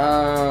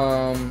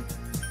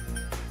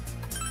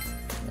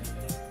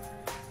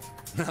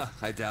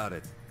 I doubt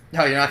it.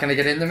 No, you're not gonna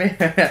get into me?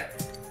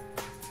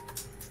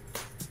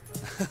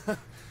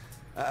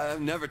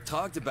 I've never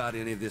talked about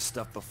any of this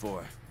stuff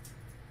before.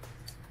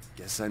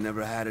 Guess I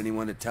never had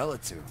anyone to tell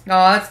it to. Oh,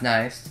 that's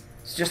nice.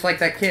 It's just like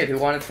that kid who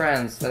wanted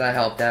friends that I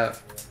helped out.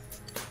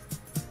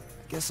 I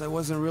guess I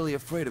wasn't really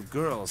afraid of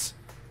girls.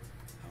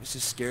 I was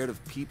just scared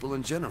of people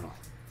in general.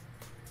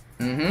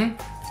 Mm-hmm.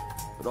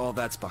 But all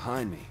that's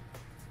behind me.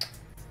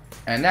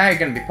 And now you're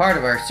gonna be part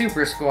of our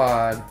super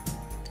squad.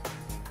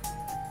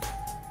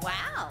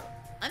 Wow,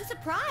 I'm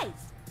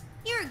surprised.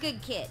 You're a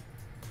good kid.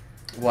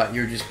 What,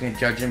 you're just gonna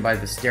judge him by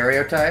the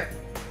stereotype?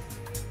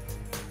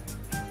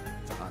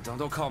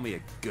 Don't call me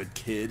a good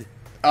kid.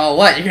 Oh,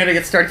 what? You're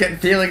gonna start getting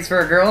feelings for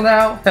a girl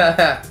now?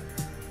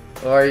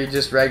 Or are you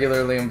just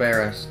regularly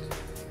embarrassed?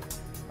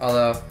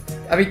 Although,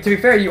 I mean, to be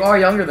fair, you are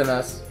younger than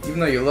us, even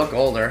though you look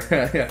older.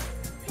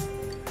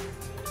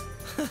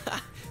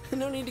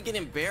 No need to get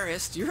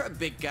embarrassed. You're a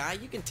big guy.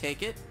 You can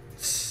take it.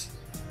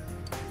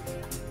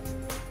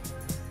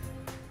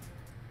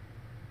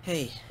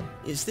 Hey,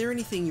 is there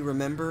anything you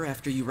remember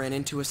after you ran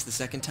into us the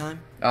second time?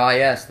 Ah,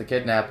 yes, the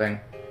kidnapping.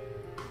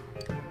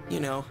 You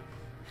know,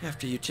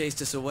 after you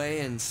chased us away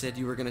and said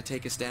you were gonna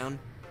take us down?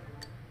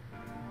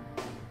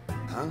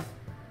 Huh?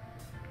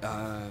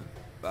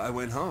 I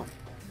went home.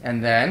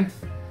 And then?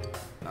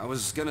 I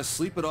was gonna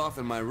sleep it off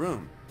in my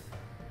room.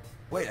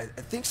 Wait, I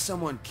think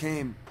someone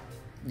came...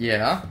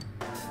 Yeah?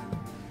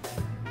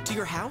 To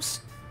your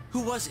house? Who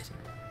was it?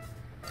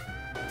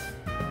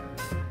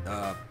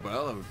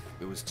 Well,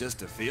 it was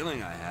just a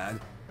feeling I had.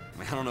 I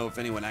mean, I don't know if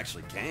anyone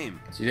actually came.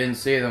 So you didn't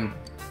see them.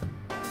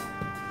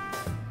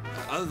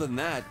 Other than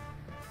that,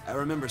 I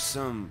remember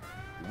some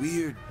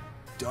weird,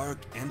 dark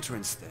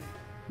entrance thing.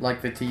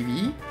 Like the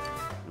TV?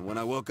 And when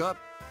I woke up,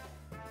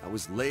 I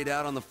was laid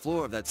out on the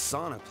floor of that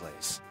sauna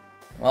place.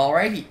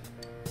 Alrighty.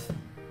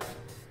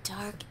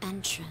 Dark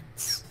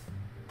entrance.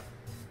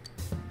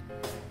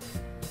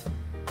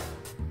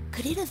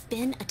 Could it have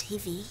been a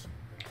TV?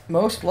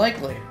 Most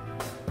likely.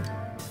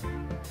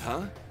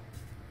 Huh?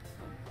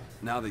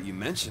 Now that you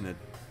mention it,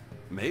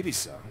 maybe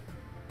so.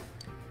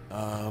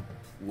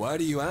 Why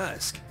do you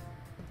ask?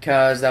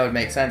 'Cause that would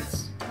make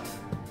sense.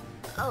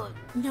 Oh,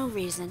 no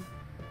reason.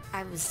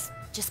 I was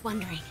just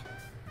wondering.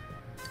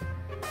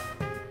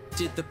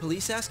 Did the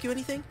police ask you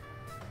anything?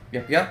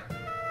 Yep.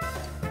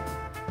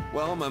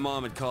 Well, my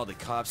mom had called the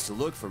cops to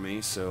look for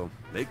me, so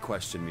they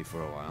questioned me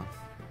for a while.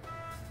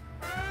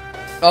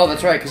 Oh,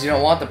 that's right, because you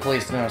don't want the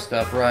police to know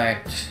stuff,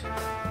 right?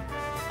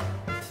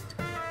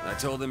 I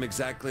told them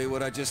exactly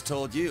what I just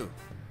told you.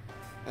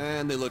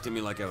 And they looked at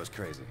me like I was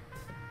crazy.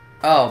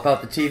 Oh,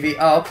 about the TV?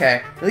 Oh,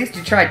 okay. At least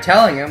you tried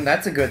telling them,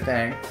 that's a good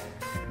thing.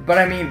 But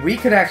I mean, we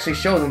could actually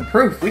show them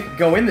proof. We could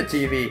go in the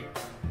TV.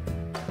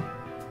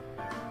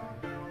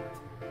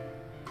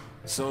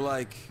 So,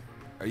 like,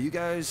 are you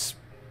guys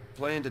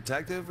playing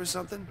detective or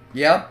something?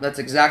 Yep, that's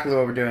exactly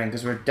what we're doing,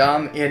 because we're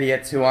dumb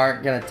idiots who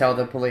aren't gonna tell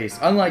the police.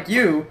 Unlike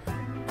you,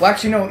 well,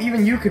 actually, no,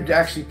 even you could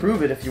actually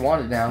prove it if you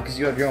wanted now, because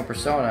you have your own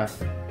persona.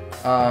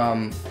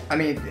 I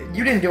mean,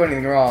 you didn't do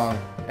anything wrong,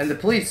 and the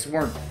police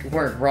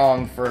weren't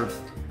wrong for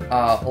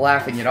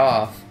laughing it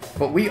off.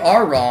 But we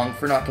are wrong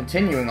for not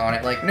continuing on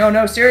it. Like,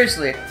 no,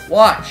 seriously,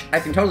 watch. I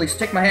can totally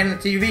stick my hand in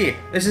the TV.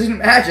 This isn't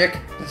magic.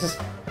 This is...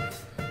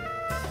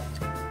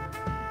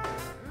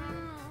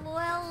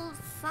 Well,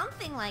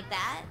 something like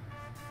that.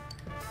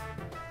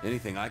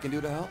 Anything I can do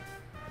to help?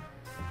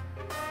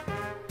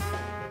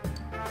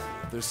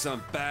 There's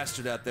some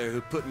bastard out there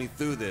who put me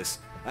through this.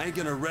 I ain't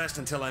gonna rest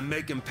until I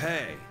make him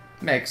pay.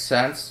 Makes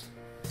sense.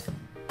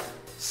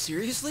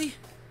 Seriously?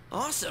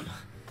 Awesome.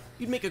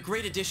 You'd make a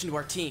great addition to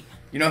our team.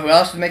 You know who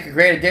else would make a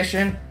great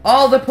addition?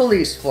 All the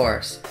police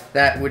force.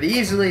 That would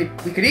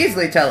we could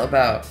easily tell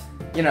about.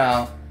 You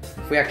know,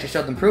 if we actually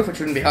showed them proof, which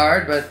wouldn't be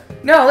hard, but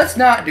no, let's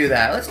not do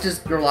that. Let's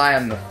just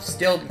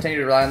still continue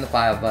to rely on the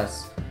 5 of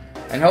us.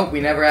 And hope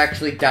we never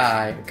actually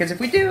die. Because if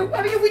we do,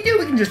 we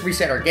can just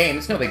reset our game.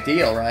 It's no big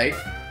deal, right?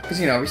 Because,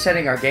 you know,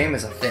 resetting our game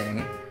is a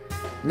thing.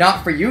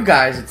 Not for you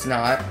guys, it's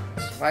not.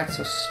 That's why it's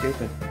so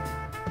stupid.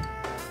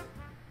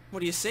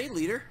 What do you say,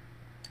 leader?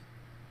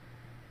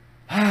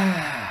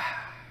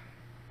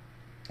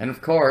 And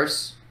of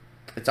course,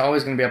 it's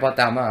always going to be about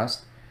that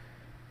must.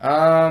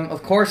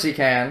 Of course he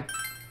can.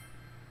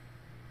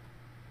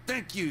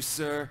 Thank you,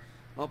 sir.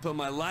 I'll put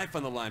my life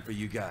on the line for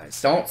you guys.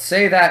 Don't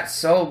say that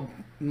so,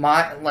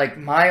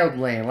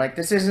 mildly. Like,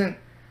 this isn't...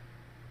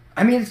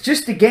 I mean, it's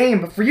just a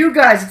game, but for you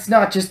guys, it's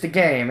not just a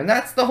game. And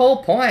that's the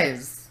whole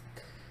point.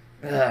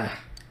 Ugh.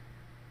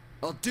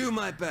 I'll do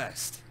my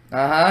best.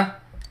 Uh-huh.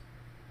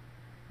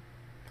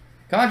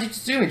 Kanji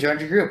Tatsumi joined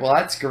your group. Well,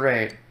 that's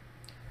great.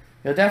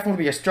 He'll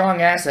definitely be a strong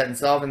asset in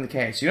solving the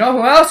case. You know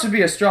who else would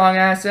be a strong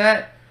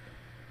asset?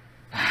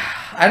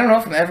 I don't know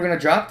if I'm ever going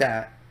to drop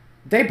that.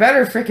 They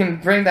better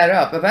freaking bring that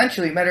up.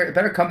 Eventually, it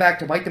better come back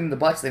to bite them in the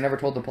butts. They never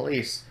told the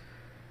police.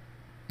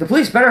 The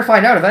police better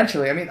find out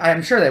eventually. I mean,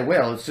 I'm sure they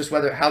will. It's just how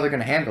they're going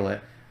to handle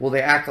it. Will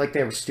they act like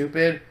they were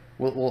stupid?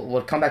 Will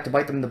it come back to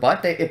bite them in the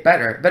butt? It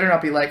better. It better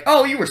not be like,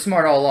 oh, you were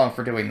smart all along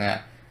for doing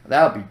that.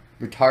 That would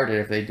be retarded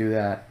if they do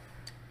that.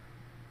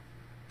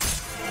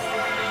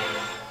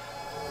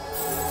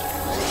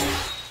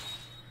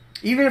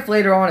 Even if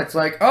later on it's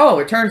like, oh,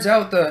 it turns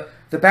out the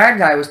bad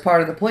guy was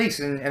part of the police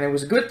and it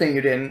was a good thing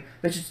you didn't,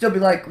 they should still be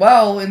like,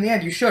 well, in the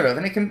end you should have.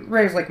 And it can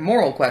raise, like,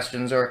 moral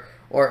questions or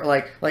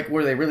like,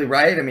 were they really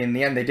right? I mean, in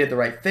the end they did the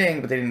right thing,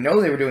 but they didn't know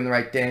they were doing the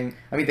right thing.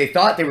 I mean, they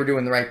thought they were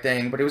doing the right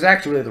thing, but it was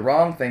actually the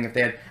wrong thing if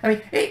they had... I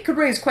mean, it could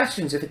raise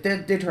questions if it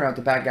did turn out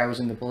the bad guy was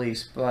in the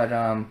police,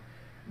 but,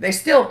 they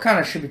still kind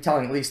of should be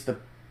telling at least the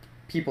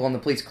people in the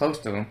police close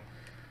to them.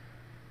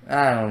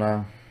 I don't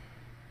know.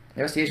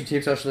 The investigation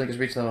team social link has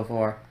reached level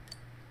 4.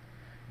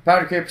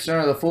 Powder Kid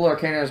persona, the Fool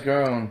Arcana has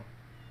grown.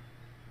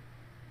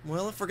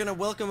 Well, if we're gonna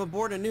welcome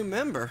aboard a new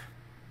member...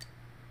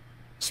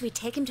 Should we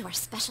take him to our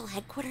special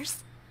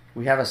headquarters?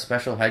 We have a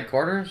special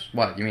headquarters?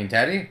 What, you mean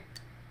Teddy?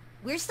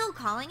 We're still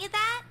calling it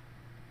that?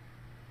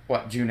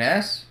 What,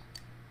 Juness?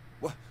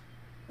 What?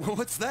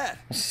 What's that?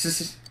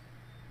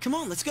 Come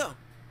on, let's go.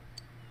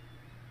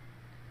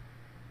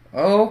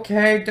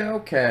 Okay,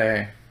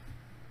 dokey.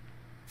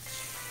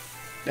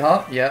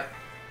 Oh, yep.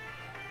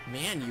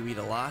 Man, you eat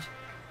a lot.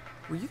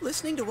 Were you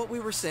listening to what we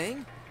were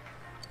saying?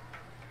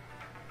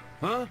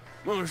 Huh?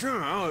 Well,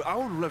 sure, I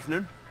was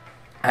listening.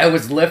 I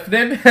was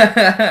listening?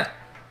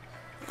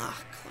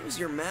 Close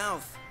your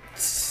mouth.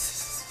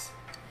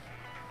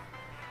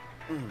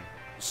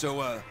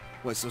 So,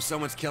 what, so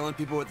someone's killing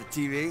people with the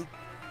TV?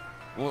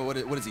 What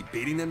is he,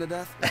 beating them to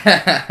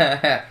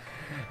death?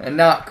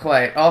 Not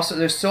quite. Also,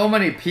 there's so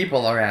many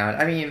people around.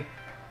 I mean,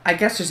 I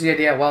guess there's the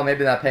idea, well, maybe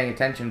they're not paying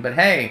attention, but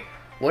hey,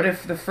 what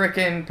if the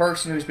frickin'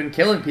 person who's been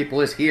killing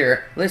people is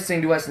here,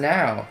 listening to us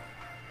now?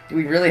 Do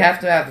we really have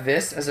to have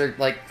this as our,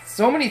 like,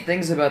 so many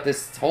things about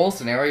this whole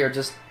scenario are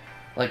just,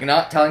 like,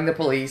 not telling the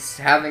police,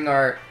 having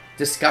our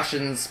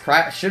discussions,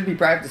 should be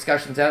private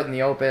discussions out in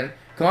the open,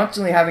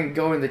 constantly having to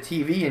go in the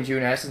TV in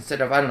Juness instead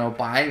of, I don't know,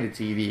 buying the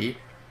TV.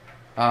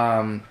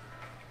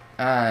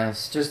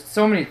 It's just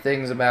so many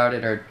things about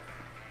it are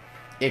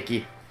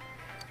icky.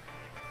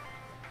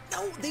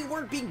 No, they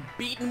weren't being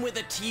beaten with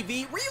a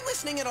TV. Were you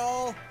listening at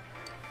all?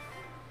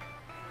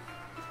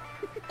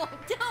 Oh,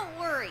 don't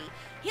worry.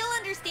 He'll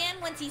understand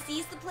once he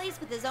sees the place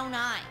with his own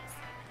eyes.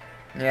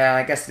 Yeah,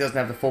 I guess he doesn't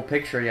have the full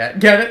picture yet.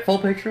 Get it? Full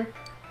picture?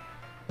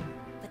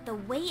 But the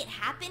way it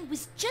happened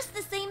was just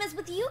the same as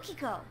with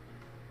Yukiko.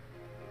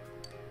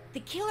 The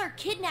killer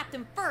kidnapped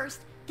him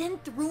first, then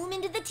threw him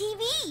into the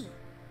TV.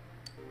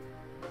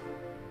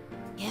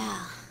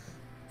 Yeah,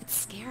 it's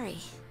scary.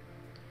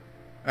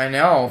 I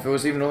know, if it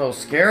was even a little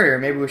scarier,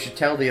 maybe we should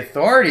tell the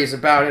authorities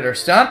about it or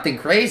something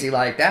crazy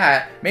like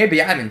that.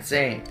 Maybe I'm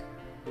insane.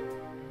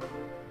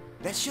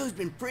 That show's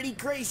been pretty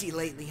crazy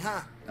lately,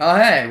 huh? Oh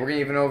hey, we're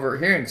even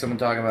overhearing someone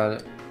talk about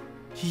it.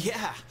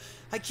 Yeah,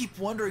 I keep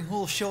wondering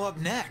who'll show up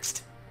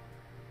next.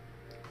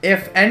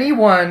 if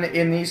anyone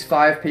in these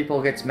 5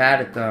 people gets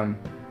mad at them,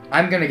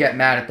 I'm gonna get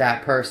mad at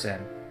that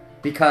person.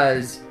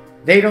 Because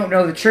they don't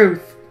know the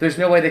truth. There's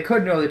no way they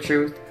could know the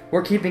truth.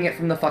 We're keeping it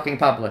from the fucking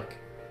public.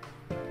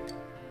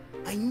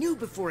 I knew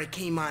before it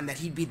came on that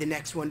he'd be the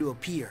next one to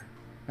appear.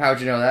 How'd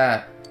you know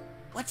that?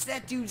 What's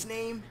that dude's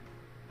name?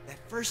 That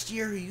first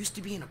year who used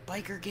to be in a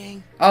biker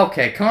gang?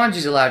 Okay,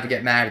 Kanji's allowed to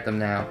get mad at them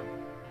now.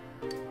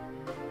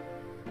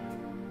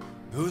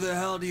 Who the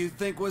hell do you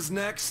think was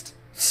next?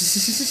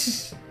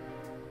 His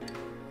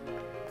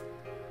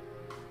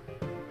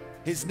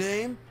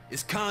name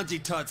is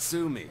Kanji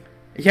Tatsumi.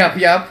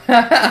 Yep.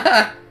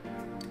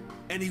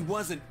 And he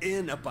wasn't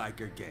in a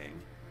biker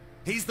gang.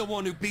 He's the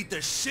one who beat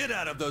the shit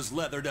out of those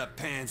leathered up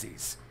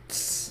pansies.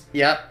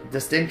 Yep,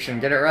 distinction,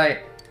 get it right.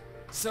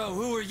 So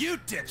who are you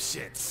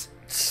dipshits?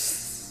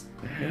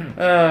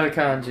 Oh,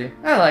 Kanji.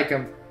 I like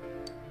him.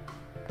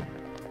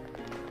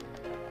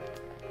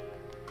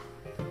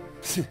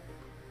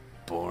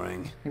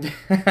 Boring.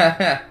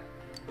 I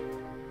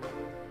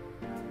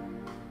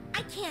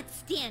can't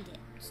stand it.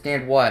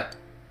 Stand what?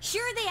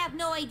 Sure, they have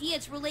no idea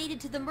it's related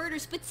to the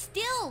murders, but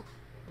still,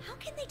 how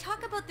can they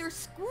talk about their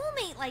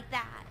schoolmate like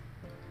that?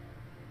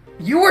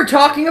 You were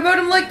talking about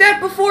him like that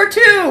before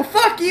too!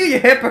 Fuck you, you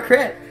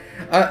hypocrite!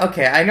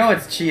 Okay, I know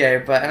it's Chie,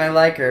 and I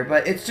like her,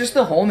 but it's just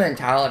the whole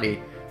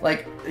mentality.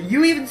 Like,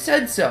 you even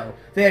said so.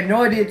 They had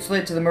no idea it's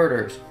related to the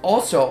murders.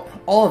 Also,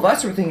 all of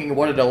us were thinking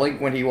what a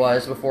delinquent he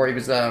was before he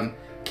was,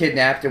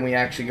 kidnapped and we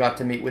actually got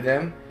to meet with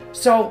him.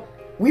 So,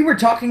 we were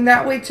talking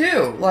that way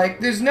too. Like,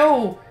 there's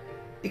no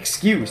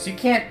excuse. You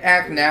can't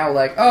act now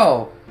like,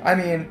 oh, I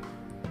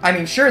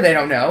mean, sure they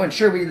don't know, and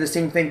sure we did the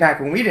same thing back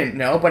when we didn't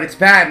know, but it's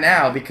bad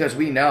now because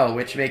we know,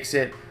 which makes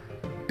it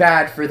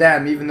bad for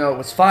them even though it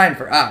was fine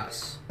for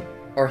us.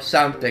 Or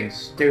something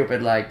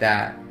stupid like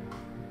that.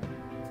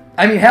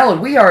 I mean, hell,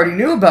 we already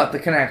knew about the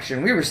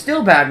connection. We were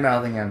still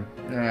bad-mouthing him.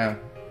 Yeah.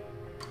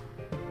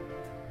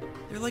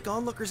 They're like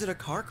onlookers at a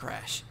car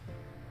crash.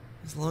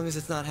 As long as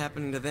it's not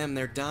happening to them,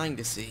 they're dying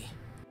to see.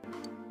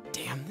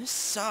 Damn, this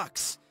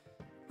sucks.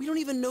 We don't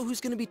even know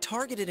who's gonna be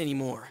targeted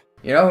anymore.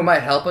 You know who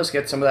might help us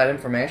get some of that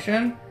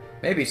information?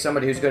 Maybe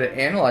somebody who's good at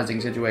analyzing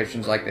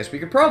situations like this. We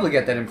could probably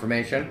get that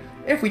information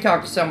if we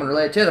talk to someone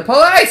related to the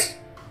police!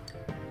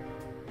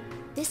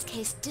 This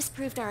case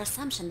disproved our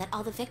assumption that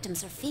all the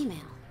victims are female.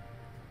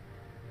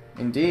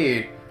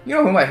 Indeed. You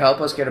know who might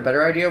help us get a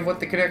better idea of what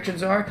the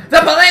connections are?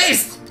 The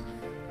police!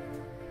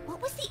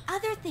 What was the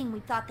other thing we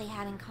thought they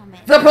had in common?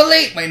 The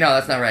police! Wait, no,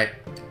 that's not right.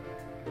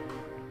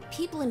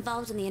 People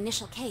involved in the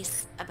initial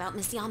case about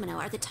Miss Yamano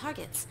are the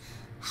targets.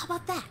 How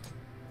about that?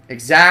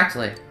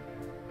 Exactly.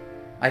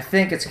 I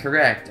think it's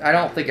correct. I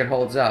don't think it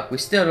holds up. We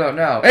still don't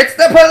know. It's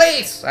the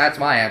police! That's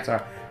my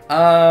answer.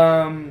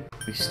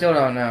 We still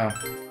don't know.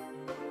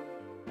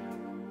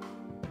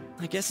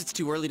 I guess it's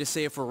too early to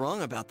say if we're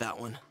wrong about that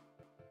one.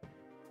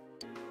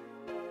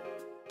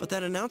 But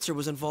that announcer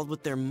was involved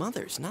with their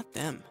mothers, not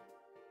them.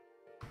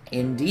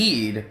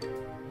 Indeed.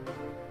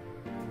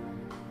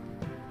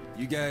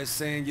 You guys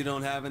saying you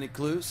don't have any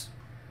clues?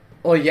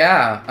 Well,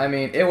 yeah. I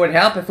mean, it would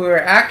help if we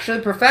were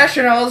actually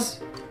professionals.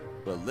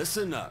 Well,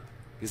 listen up,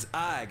 because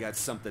I got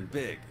something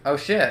big. Oh,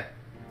 shit.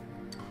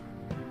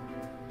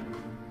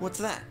 What's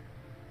that?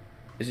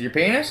 Is it your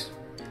penis?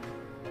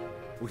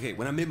 Okay,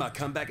 when I made my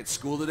comeback at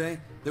school today,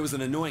 there was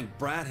an annoying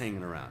brat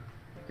hanging around.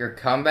 Your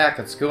comeback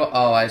at school?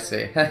 Oh, I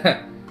see.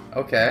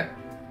 Okay.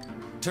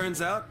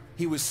 Turns out,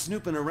 he was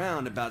snooping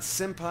around about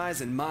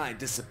Senpai's and my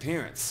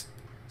disappearance.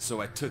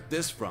 So I took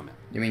this from him.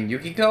 You mean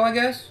Yukiko, I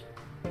guess?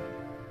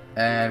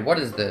 And what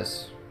is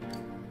this?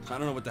 I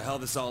don't know what the hell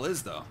this all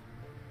is, though.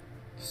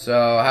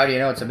 So, how do you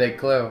know it's a big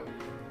clue?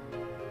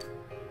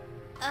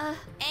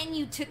 And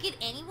you took it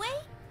anyway?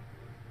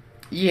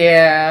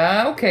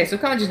 Yeah, okay, so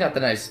Kanji's not the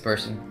nicest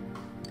person.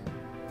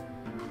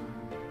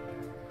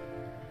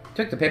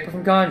 Took the paper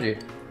from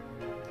Kanji.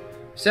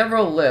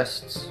 Several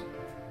lists.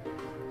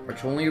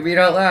 Which one will you read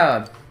out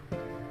loud?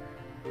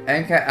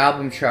 Enka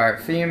album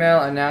chart.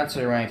 Female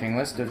announcer ranking.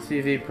 List of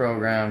TV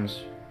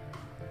programs.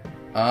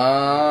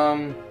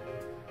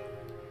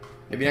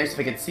 It'd be nice if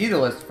I could see the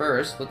list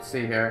first. Let's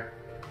see here.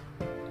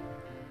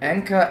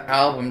 Enka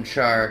album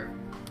chart.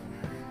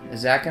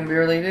 Is that gonna be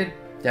related?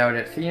 Doubt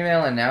it.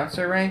 Female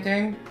announcer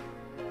ranking?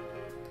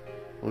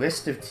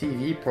 List of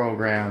TV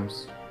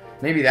programs.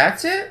 Maybe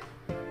that's it?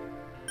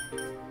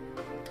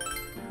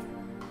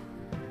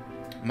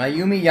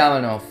 Mayumi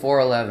Yamano,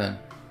 411.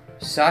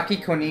 Saki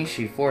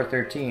Konishi,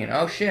 413.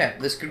 Oh shit,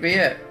 this could be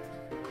it.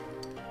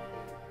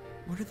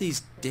 What are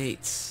these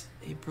dates?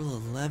 April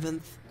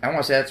 11th? I want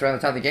to say that's around the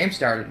time the game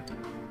started.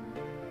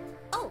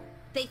 Oh,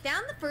 they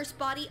found the first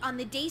body on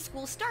the day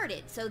school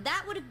started, so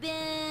that would have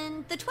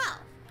been the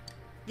 12th.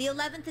 The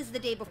 11th is the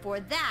day before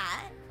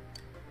that.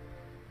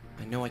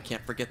 I know I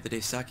can't forget the day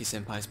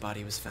Saki-senpai's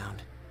body was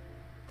found.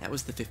 That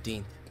was the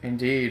 15th.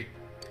 Indeed.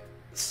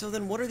 So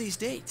then what are these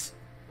dates?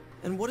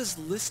 And what does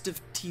list of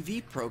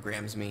TV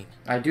programs mean?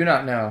 I do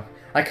not know.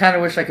 I kind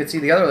of wish I could see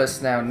the other lists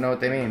now to know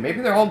what they mean.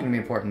 Maybe they're all going to be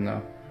important,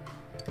 though.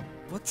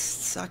 What's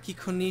Saki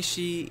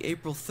Konishi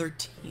April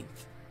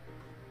 13th?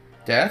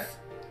 Death?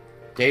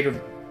 Date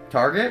of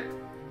target?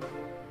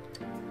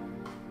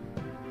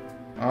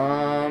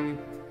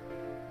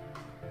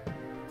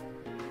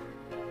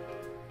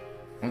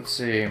 Let's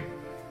see.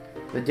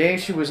 The day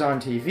she was on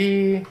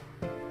TV,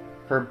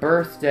 her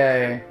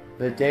birthday,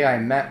 the day I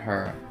met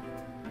her.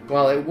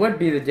 Well, it would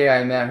be the day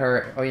I met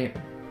her. I mean,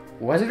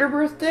 was it her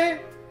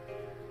birthday?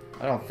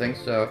 I don't think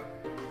so.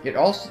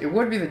 It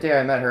would be the day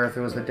I met her if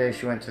it was the day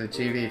she went to the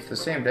TV. It's the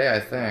same day, I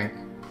think.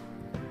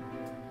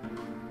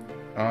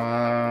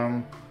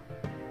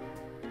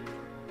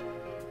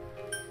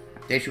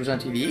 Day she was on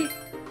TV?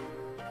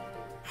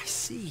 I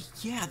see.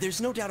 Yeah,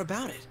 there's no doubt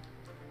about it.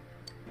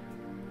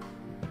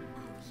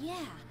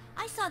 Yeah,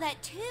 I saw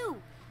that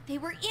too. They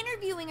were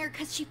interviewing her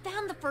because she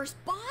found the first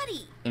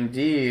body.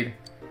 Indeed.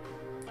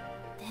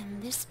 Then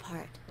this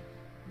part.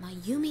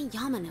 Mayumi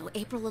Yamano,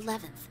 April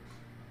 11th.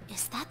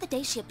 Is that the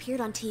day she appeared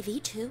on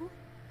TV too?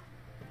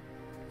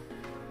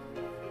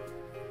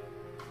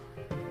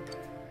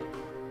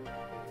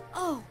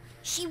 Oh,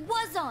 she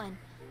was on.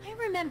 I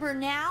remember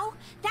now.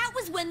 That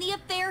was when the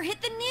affair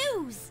hit the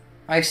news.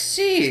 I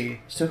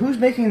see. So who's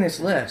making this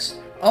list?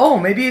 Oh,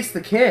 maybe it's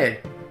the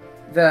kid.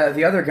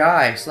 The other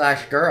guy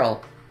 /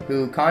 girl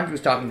who Kanji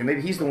was talking to.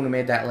 Maybe he's the one who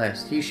made that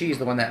list. She's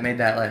the one that made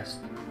that list.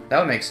 That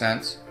would make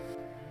sense.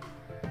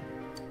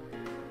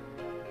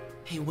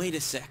 Hey, wait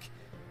a sec.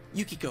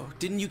 Yukiko,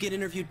 didn't you get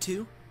interviewed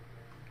too?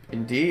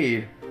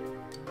 Indeed.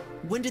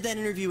 When did that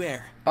interview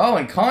air? Oh,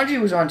 and Kanji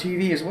was on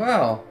TV as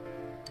well.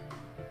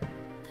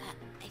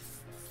 I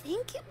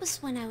think it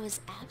was when I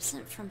was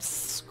absent from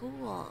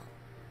school.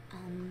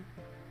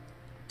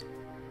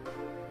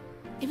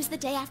 It was the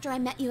day after I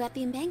met you at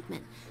the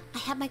embankment. I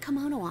had my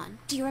kimono on.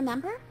 Do you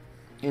remember?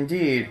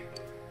 Indeed.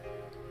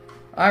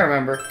 I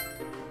remember.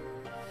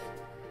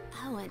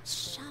 I went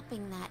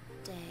shopping that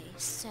day,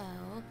 so...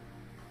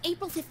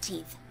 April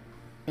 15th.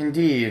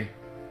 Indeed.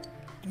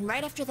 And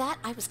right after that,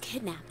 I was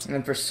kidnapped. And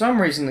then for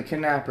some reason the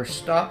kidnapper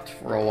stopped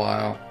for a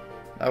while.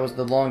 That was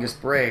the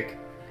longest break.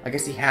 I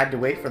guess he had to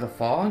wait for the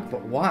fog,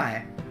 but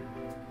why?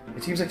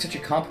 It seems like such a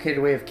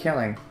complicated way of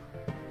killing.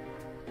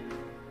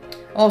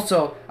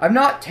 Also, I'm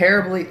not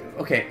terribly...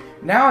 Okay,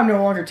 now I'm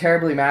no longer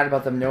terribly mad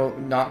about them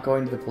not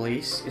going to the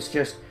police. It's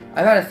just,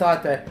 I've had a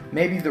thought that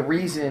maybe the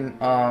reason,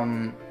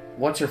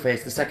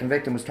 what's-her-face, the second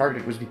victim, was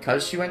targeted was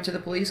because she went to the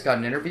police, got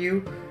an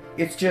interview.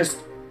 It's just,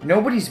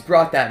 nobody's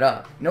brought that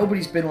up.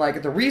 Nobody's been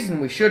like, the reason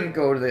we shouldn't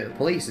go to the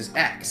police is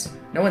X.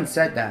 No one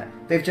said that.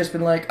 They've just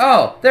been like,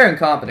 oh, they're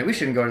incompetent, we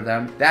shouldn't go to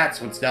them. That's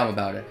what's dumb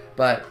about it.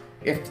 But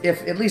if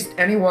at least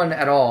anyone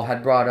at all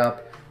had brought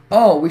up,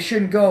 oh, we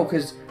shouldn't go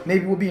because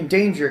maybe we'll be in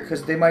danger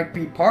because they might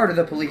be part of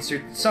the police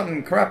or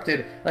something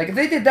corrupted. Like, if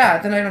they did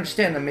that, then I'd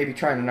understand them maybe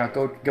trying to not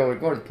go to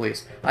the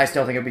police. I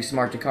still think it'd be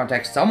smart to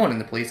contact someone in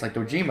the police, like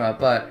Dojima,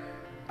 but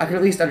I could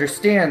at least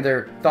understand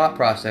their thought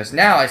process.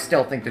 Now I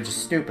still think they're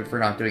just stupid for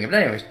not doing it.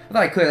 But anyways, I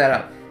thought I'd clear that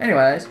up.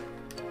 Anyways.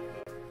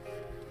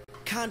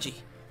 Kanji,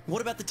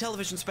 what about the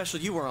television special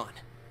you were on?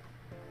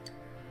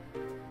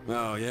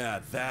 Oh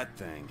yeah, that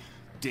thing.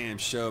 Damn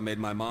show made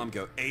my mom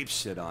go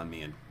apeshit on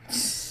me and...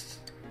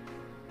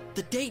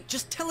 The date!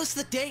 Just tell us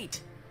the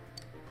date!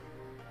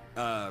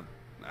 I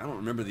don't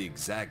remember the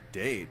exact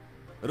date,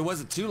 but it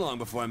wasn't too long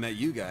before I met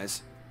you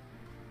guys.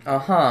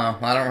 Uh-huh.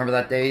 I don't remember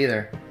that day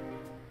either.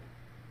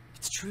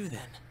 It's true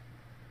then.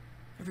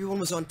 Everyone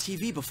was on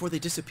TV before they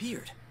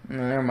disappeared.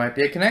 There might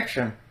be a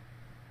connection.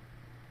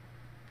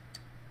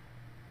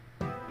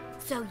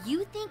 So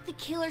you think the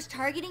killer's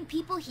targeting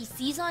people he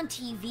sees on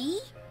TV?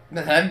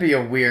 That'd be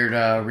a weird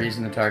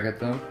reason to target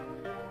them.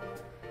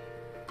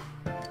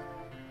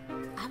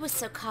 I was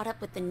so caught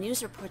up with the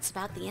news reports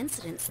about the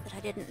incidents that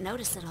I didn't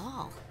notice at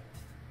all.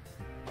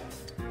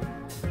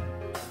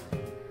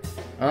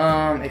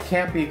 It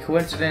can't be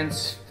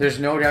coincidence. There's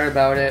no doubt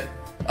about it.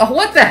 Oh,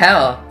 what the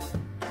hell?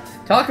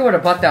 Talk about a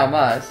butt thou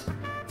must.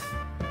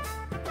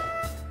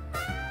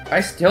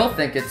 I still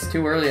think it's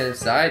too early to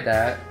decide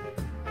that.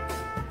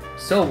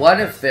 So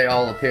what if they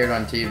all appeared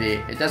on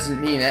TV? It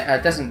doesn't mean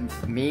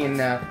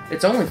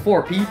it's only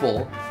 4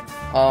 people.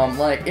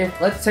 Like,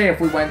 let's say if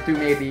we went through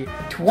maybe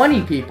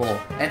 20 people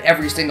and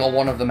every single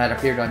one of them had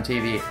appeared on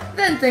TV,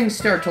 then things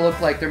start to look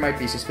like there might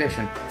be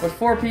suspicion. But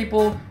 4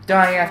 people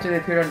dying after they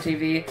appeared on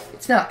TV,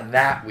 it's not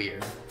that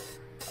weird.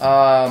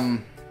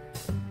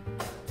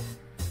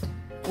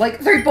 Like,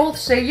 they both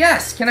say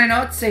yes. Can I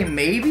not say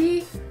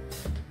maybe?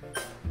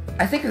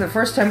 I think for the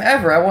first time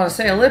ever, I want to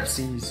say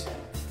ellipses.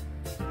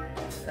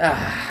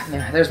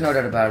 Yeah, there's no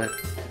doubt about it.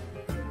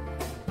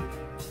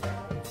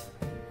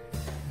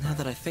 Now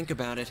that I think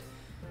about it,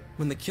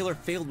 when the killer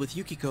failed with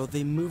Yukiko,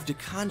 they moved to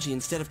Kanji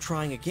instead of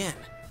trying again.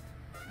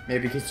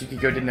 Maybe because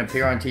Yukiko didn't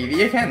appear on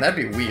TV again?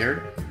 That'd be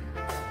weird.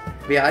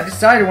 But yeah, I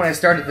decided when I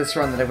started this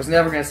run that I was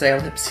never going to say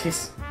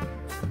ellipses.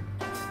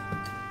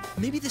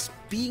 Maybe this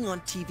being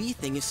on TV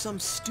thing is some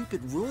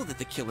stupid rule that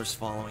the killer's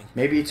following.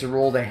 Maybe it's a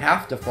rule they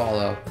have to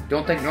follow.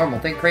 Don't think normal,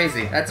 think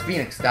crazy. That's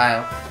Phoenix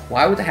style.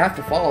 Why would they have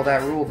to follow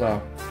that rule,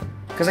 though?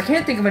 Because I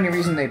can't think of any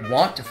reason they'd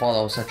want to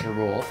follow such a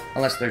rule,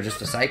 unless they're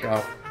just a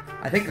psycho.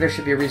 I think there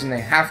should be a reason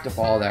they have to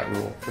follow that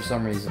rule, for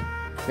some reason.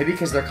 Maybe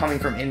because they're coming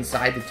from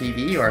inside the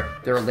TV, or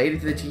they're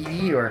related to the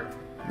TV, or...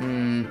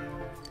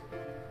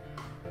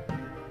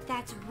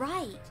 That's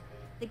right.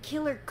 The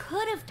killer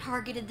could have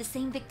targeted the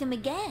same victim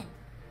again.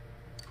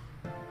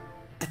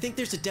 I think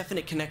there's a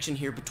definite connection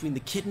here between the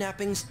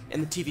kidnappings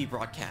and the TV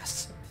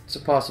broadcasts. It's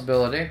a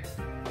possibility.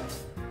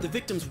 The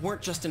victims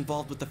weren't just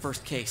involved with the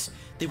first case,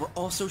 they were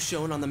also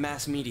shown on the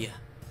mass media.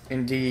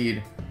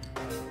 Indeed.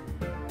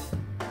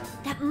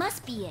 That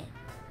must be it.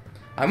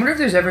 I wonder if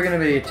there's ever going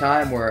to be a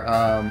time where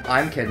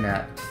I'm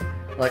kidnapped.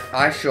 Like,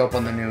 I show up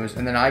on the news,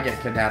 and then I get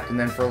kidnapped, and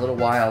then for a little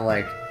while,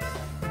 like,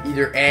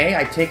 either A,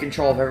 I take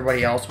control of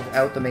everybody else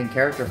without the main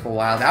character for a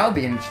while. That would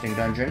be an interesting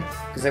dungeon,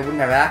 because I wouldn't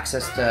have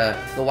access to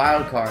the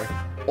wild card.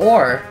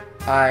 Or,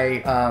 or,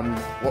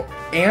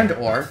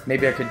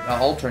 maybe I could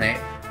alternate,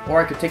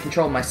 or I could take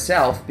control of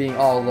myself, being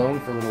all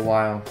alone for a little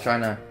while,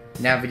 trying to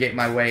navigate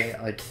my way,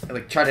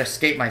 like try to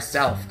escape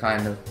myself,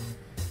 kind of.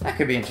 That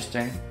could be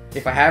interesting,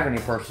 if I have any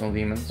personal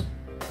demons.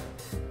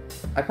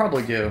 I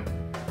probably do.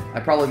 I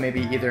probably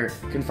maybe either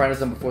confronted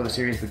them before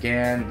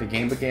the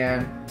game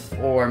began,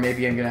 or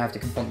maybe I'm gonna have to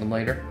confront them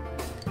later.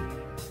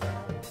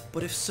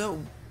 But if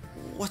so,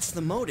 what's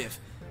the motive?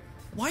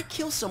 Why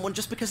kill someone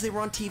just because they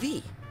were on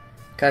TV?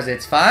 'Cause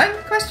it's fun?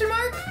 Question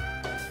mark?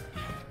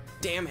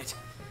 Damn it.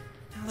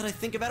 Now that I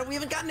think about it, we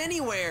haven't gotten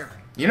anywhere.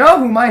 You know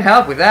who might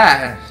help with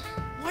that?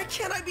 Why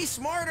can't I be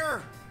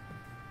smarter?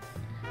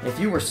 If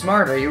you were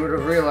smarter, you would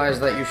have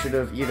realized that you should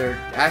have either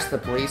asked the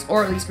police,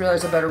 or at least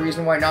realized a better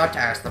reason why not to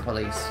ask the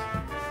police.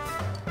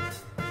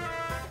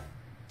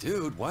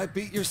 Dude, why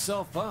beat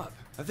yourself up?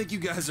 I think you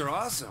guys are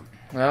awesome.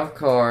 Of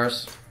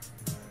course.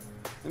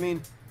 I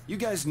mean, you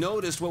guys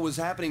noticed what was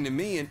happening to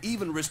me and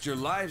even risked your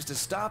lives to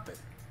stop it.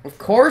 Of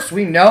course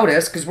we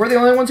noticed, because we're the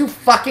only ones who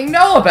fucking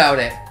know about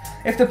it.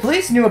 If the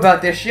police knew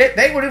about this shit,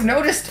 they would have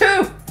noticed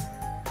too.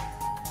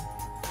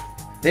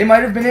 They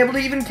might have been able to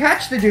even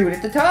catch the dude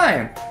at the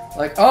time.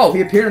 Like, oh, he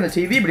appeared on the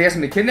TV, but he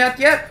hasn't been kidnapped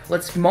yet?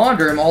 Let's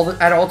monitor him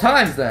at all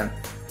times then.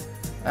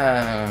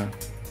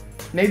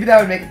 Maybe that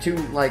would make it too,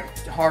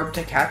 like, hard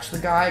to catch the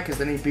guy, because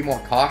then he'd be more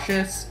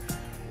cautious.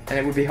 And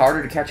it would be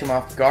harder to catch him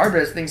off guard,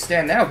 but as things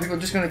stand now, people are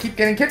just going to keep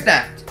getting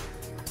kidnapped.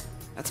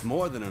 That's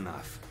more than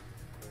enough.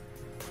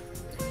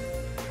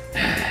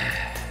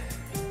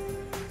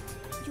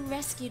 You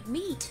rescued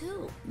me,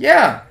 too.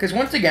 Yeah, because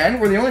once again,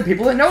 we're the only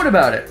people that know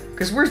about it.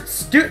 Because we're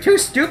too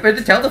stupid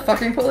to tell the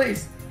fucking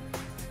police.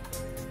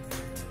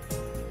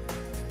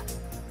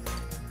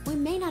 We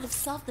may not have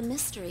solved the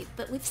mystery,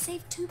 but we've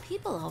saved 2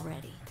 people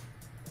already.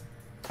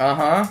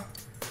 Uh-huh.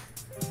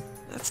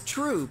 That's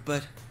true,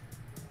 but...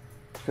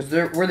 Because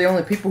we're the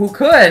only people who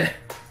could.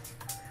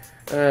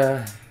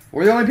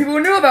 We're the only people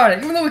who knew about it,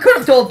 even though we could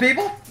have told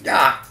people.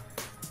 Ah.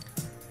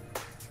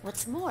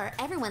 What's more,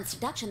 everyone's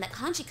deduction that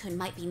Kanji-kun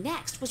might be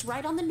next was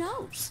right on the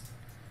nose.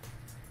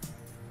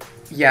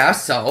 Yeah,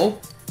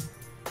 so?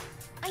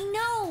 I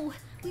know!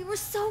 We were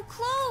so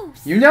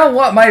close! You know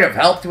what might have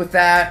helped with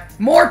that?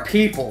 More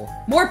people.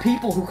 More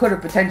people who could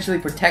have potentially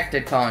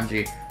protected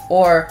Kanji.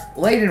 Or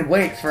laid in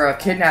wait for a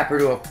kidnapper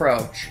to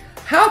approach.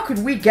 How could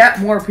we get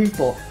more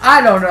people?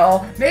 I don't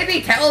know.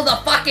 Maybe tell the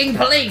fucking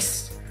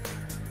police!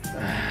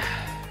 Huh?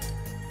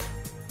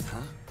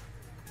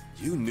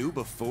 You knew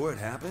before it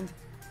happened?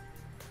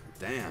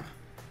 Damn.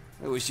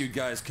 I wish you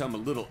guys come a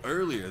little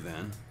earlier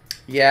then.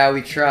 Yeah,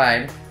 we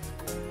tried.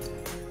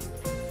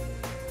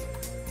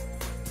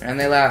 And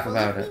they laugh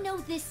about Well, it. we know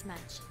this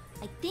much.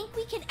 I think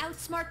we can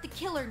outsmart the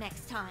killer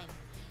next time.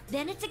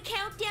 Then it's a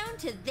countdown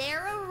to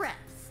their arrest.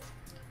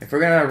 If we're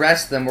gonna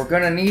arrest them, we're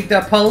gonna need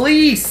the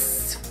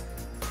police!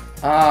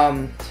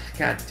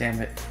 God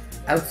damn it.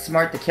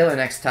 Outsmart the killer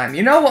next time.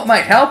 You know what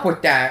might help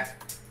with that?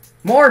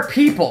 More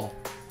people!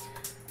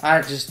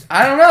 I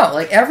don't know.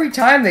 Like, every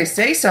time they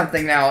say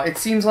something now, it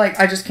seems like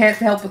I just can't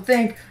help but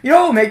think, you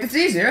know what will make this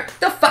easier?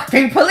 The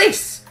fucking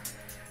police!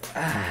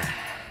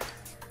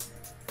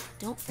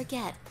 Don't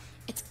forget,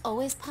 it's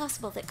always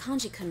possible that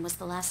Kanji-kun was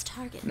the last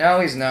target.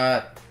 No, he's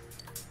not.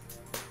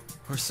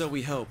 Or so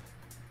we hope.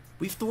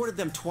 We've thwarted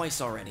them twice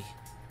already.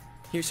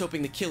 Here's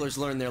hoping the killers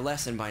learned their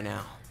lesson by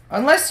now.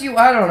 Unless you,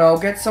 I don't know,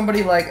 get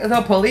somebody like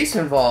the police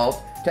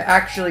involved to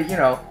actually, you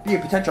know, be a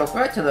potential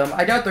threat to them,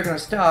 I doubt they're gonna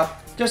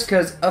stop just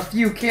because a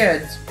few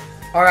kids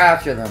are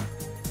after them.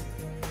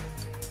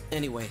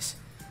 Anyways,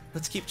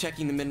 let's keep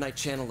checking the Midnight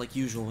Channel like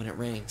usual when it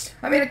rains.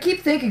 I mean, I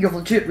keep thinking of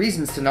legit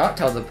reasons to not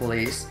tell the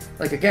police.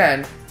 Like,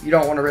 again, you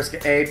don't want to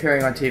risk A,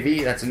 appearing on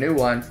TV, that's a new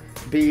one.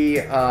 B,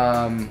 you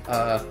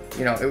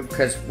know,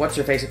 because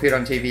What's-Her-Face appeared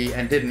on TV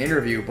and did an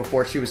interview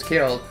before she was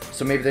killed,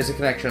 so maybe there's a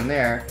connection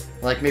there.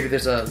 Like, maybe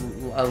there's a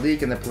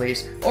leak in the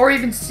police. Or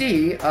even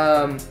C,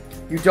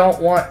 you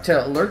don't want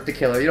to alert the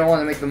killer. You don't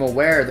want to make them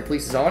aware the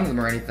police is on them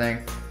or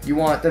anything. You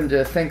want them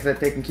to think that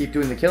they can keep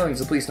doing the killings,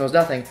 the police knows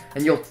nothing,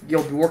 and you'll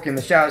be working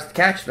the shadows to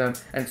catch them,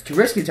 and it's too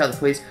risky to tell the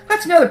police.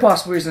 That's another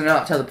possible reason to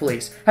not tell the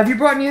police. Have you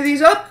brought any of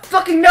these up?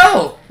 Fucking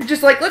no! You're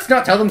just like, let's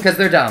not tell them because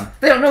they're dumb.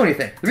 They don't know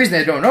anything. The reason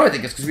they don't know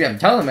anything is because we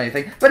haven't told them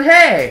anything. But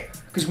hey!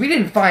 Because we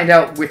didn't find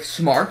out with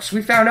smarts,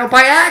 we found out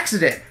by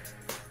accident!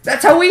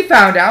 That's how we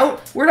found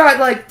out. We're not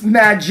like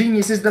mad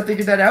geniuses that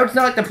figured that out. It's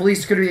not like the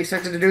police could be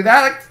expected to do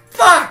that. Like,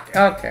 fuck!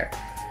 Okay.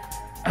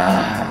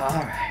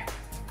 Alright.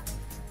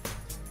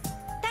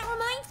 That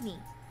reminds me.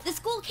 The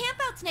school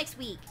campout's next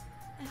week.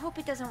 I hope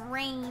it doesn't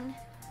rain.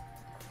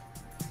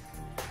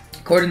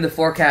 According to the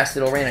forecast,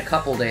 it'll rain a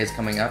couple days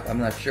coming up. I'm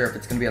not sure if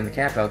it's gonna be on the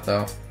campout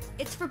though.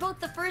 It's for both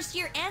the first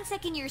year and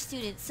second year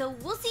students, so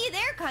we'll see you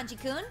there,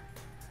 Kanji-kun.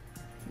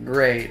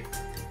 Great.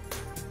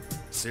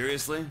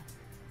 Seriously?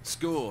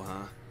 School,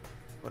 huh?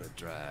 What a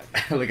drag.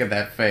 Look at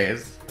that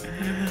face.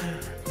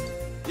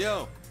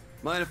 Yo,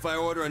 mind if I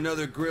order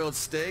another grilled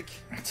steak?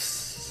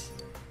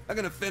 I'm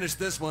gonna finish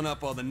this one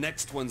up while the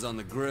next one's on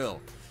the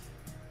grill.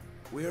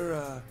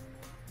 We're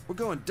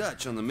going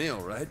Dutch on the meal,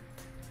 right?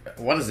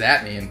 What does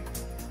that mean?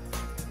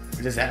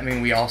 Does that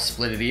mean we all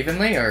split it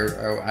evenly?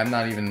 Or I'm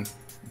not even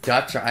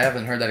Dutch? I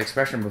haven't heard that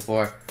expression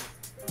before.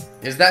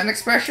 Is that an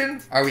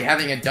expression? Are we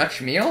having a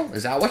Dutch meal?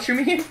 Is that what you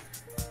mean?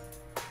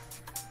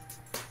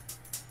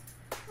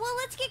 Well,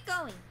 let's get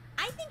going.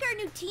 I think our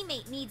new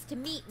teammate needs to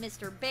meet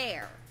Mr.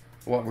 Bear.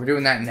 What, we're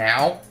doing that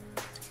now?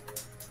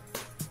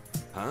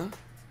 Huh?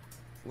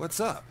 What's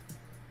up?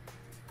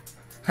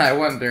 I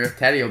wonder if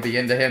Teddy will be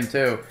into him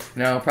too.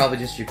 No, probably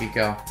just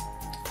Yukiko.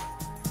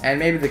 And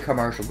maybe the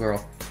commercial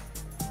girl.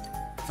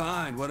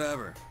 Fine,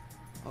 whatever.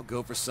 I'll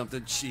go for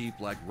something cheap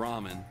like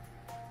ramen.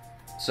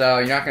 So,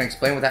 you're not gonna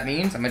explain what that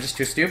means? Am I just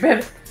too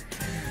stupid?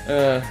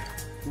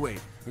 Wait,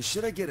 or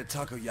should I get a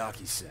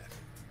takoyaki set?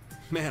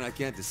 Man, I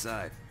can't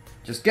decide.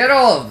 Just get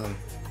all of them.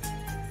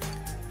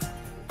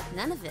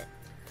 None of it.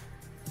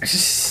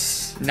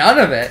 None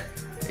of it?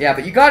 Yeah,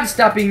 but you gotta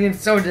stop being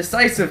so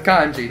indecisive,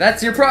 Kanji.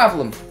 That's your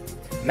problem.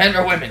 Men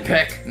or women,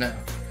 pick. No.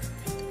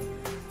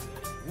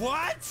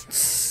 What?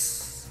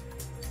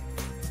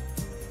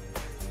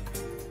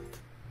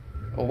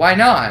 Well, why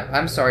not?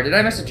 I'm sorry, did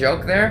I miss a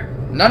joke there?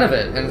 None of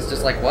it. And it's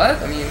just like, what?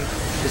 I mean,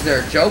 is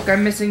there a joke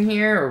I'm missing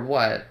here, or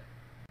what?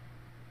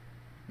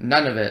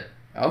 None of it.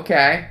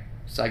 Okay.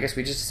 So I guess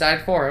we just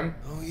decided for him.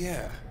 Oh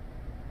yeah.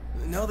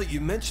 Now that you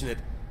mention it,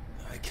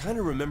 I kind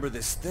of remember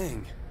this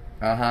thing.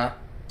 Uh-huh.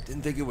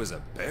 Didn't think it was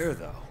a bear,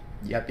 though.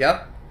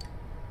 Yep.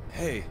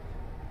 Hey,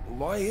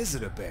 why is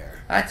it a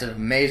bear? That's an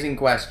amazing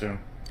question.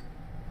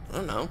 I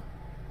don't know.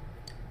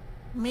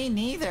 Me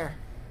neither.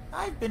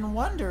 I've been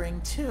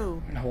wondering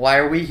too. Why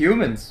are we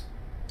humans?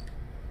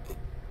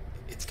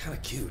 It's kind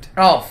of cute.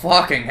 Oh,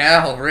 fucking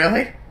hell,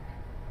 really?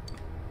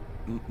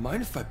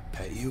 Mind if I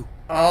pet you?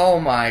 Oh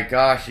my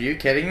gosh, are you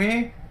kidding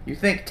me? You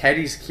think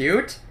Teddy's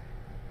cute?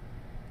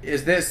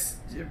 Is this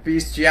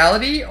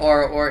bestiality,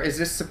 or is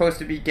this supposed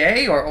to be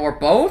gay, or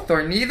both,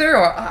 or neither,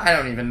 or I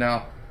don't even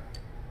know.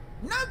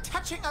 No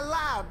touching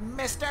allowed,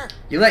 mister.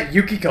 You You let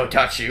Yukiko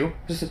touch you.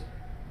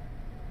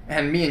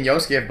 And me and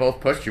Yosuke have both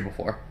pushed you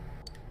before.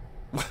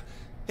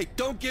 Hey,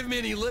 don't give me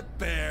any lip,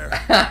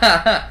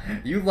 bear!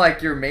 You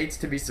like your mates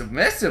to be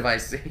submissive, I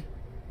see.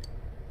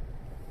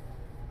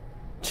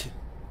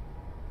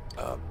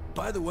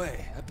 By the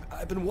way,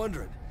 I've been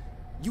wondering.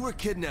 You were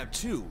kidnapped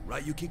too,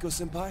 right,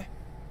 Yukiko-senpai?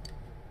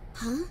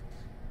 Huh?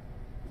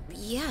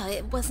 Yeah,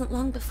 it wasn't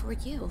long before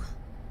you.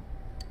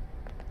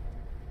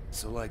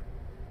 So, like,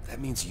 that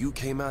means you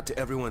came out to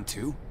everyone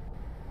too?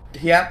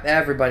 Yep,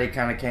 everybody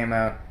kind of came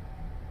out.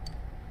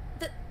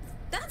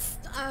 That's,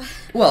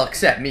 Well,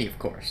 except me, of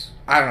course.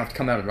 I don't have to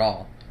come out at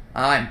all.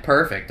 I'm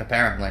perfect,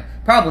 apparently.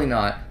 Probably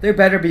not. There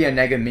better be a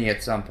nega me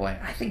at some point.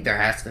 I think there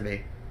has to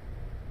be.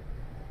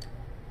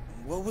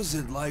 What was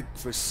it like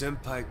for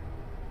Senpai?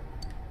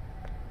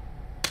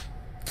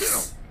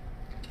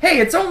 Hey,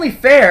 it's only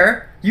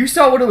fair. You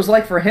saw what it was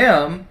like for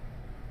him.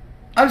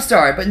 I'm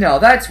sorry, but no,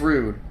 that's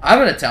rude. I'm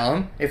gonna tell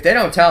him. If they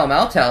don't tell him,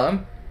 I'll tell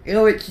him. You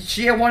know,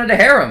 she wanted to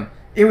harem.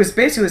 It was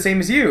basically the same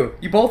as you.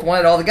 You both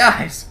wanted all the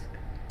guys.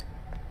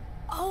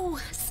 oh,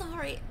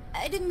 sorry.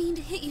 I didn't mean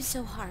to hit you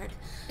so hard.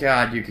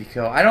 God,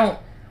 Yukiko, I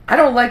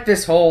don't like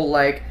this whole,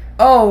 like,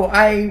 oh,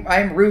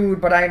 I'm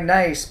rude, but I'm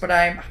nice, but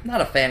I'm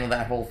not a fan of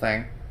that whole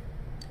thing.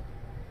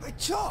 My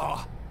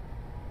jaw!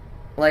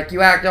 Like,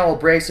 you act all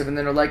abrasive, and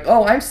then they're like,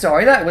 oh, I'm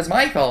sorry, that was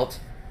my fault.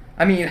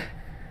 I mean,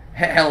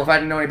 hell, if I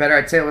didn't know any better,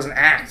 I'd say it was an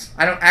act.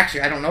 I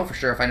don't know for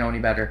sure if I know any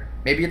better.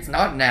 Maybe it's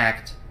not an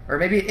act. Or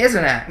maybe it is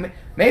an act.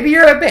 Maybe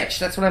you're a bitch,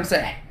 that's what I'm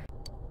saying.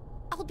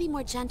 I'll be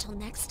more gentle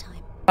next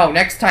time. Oh,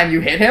 next time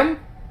you hit him?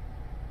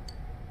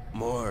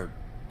 More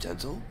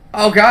gentle?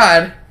 Oh,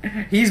 God.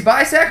 He's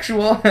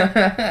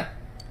bisexual.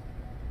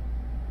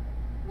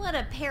 What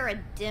a pair of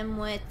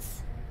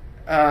dimwits.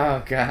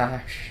 Oh,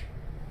 gosh.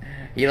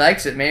 He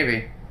likes it,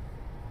 maybe.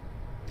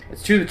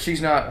 It's true that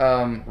she's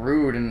not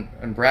rude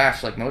and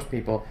brash like most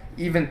people,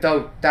 even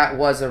though that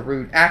was a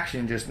rude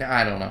action just now.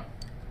 I don't know.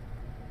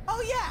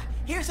 Oh yeah,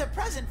 here's a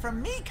present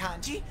from me,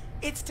 Kanji.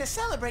 It's to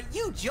celebrate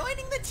you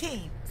joining the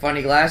team.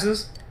 Funny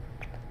glasses?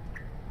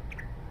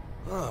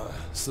 Oh,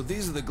 so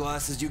these are the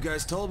glasses you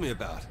guys told me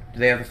about. Do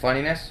they have the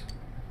funniness?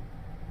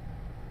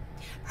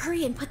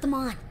 Hurry and put them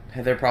on.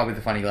 They're probably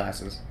the funny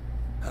glasses.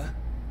 Huh?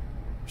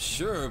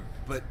 Sure,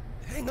 but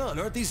hang on,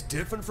 aren't these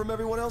different from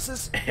everyone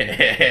else's?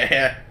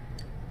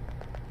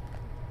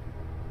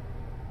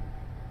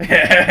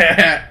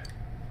 It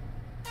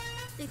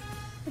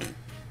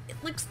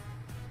looks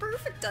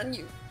perfect on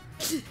you.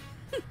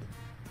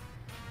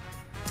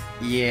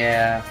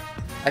 Yeah.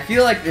 I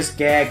feel like this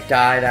gag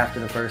died after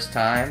the first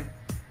time.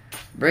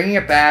 Bringing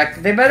it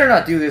back, they better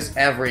not do this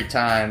every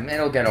time.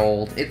 It'll get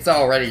old. It's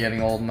already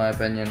getting old in my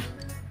opinion.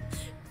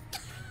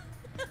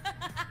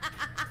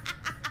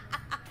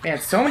 Man,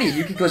 so many of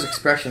Yukiko's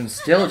expressions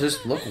still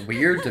just look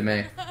weird to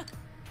me.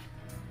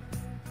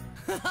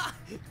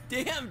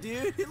 Damn,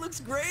 dude, it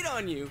looks great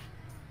on you.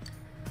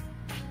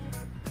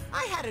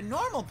 I had a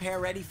normal pair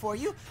ready for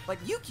you, but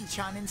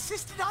Yuki-chan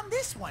insisted on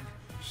this one.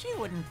 She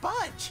wouldn't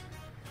budge.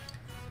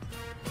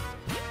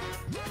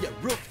 Yeah,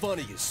 real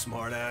funny, you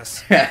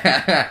smartass.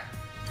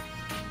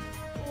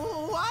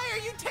 Why are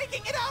you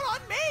taking it out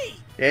on me?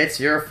 It's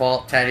your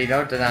fault, Teddy.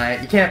 Don't deny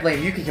it. You can't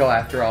blame Yukiko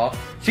after all.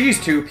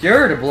 She's too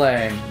pure to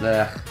blame.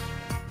 Ugh.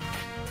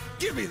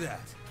 Give me that.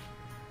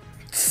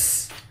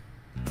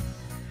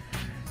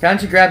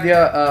 Kanji grabbed the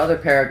other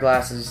pair of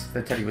glasses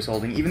that Teddy was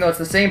holding, even though it's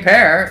the same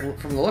pair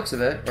from the looks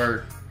of it,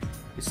 or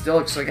it still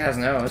looks like it has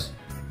a nose.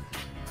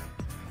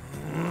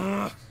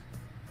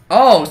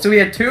 Oh, so we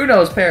had 2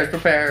 nose pairs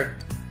prepared.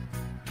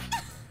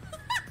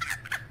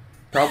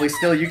 Probably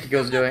still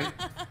Yukiko's doing.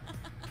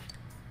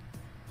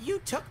 You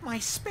took my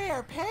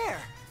spare pair.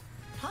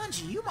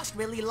 Kanji, you must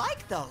really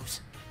like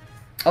those.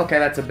 Okay,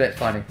 that's a bit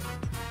funny.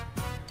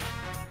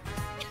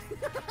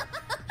 Oh,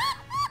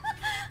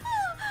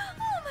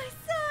 my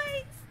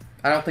sides.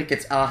 I don't think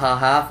it's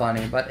ah-ha-ha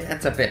funny, but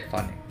it's a bit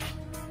funny.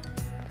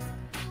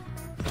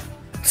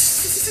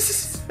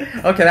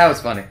 Okay, that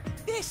was funny.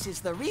 This is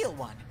the real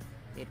one.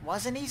 It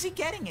wasn't easy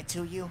getting it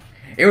to you.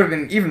 It would have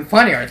been even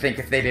funnier, I think,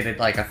 if they did it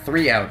like a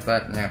 3 out,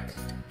 but no.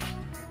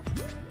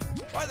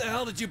 Why the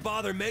hell did you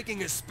bother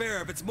making a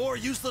spare if it's more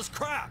useless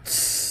crap?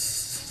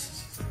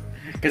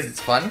 Because it's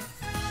fun?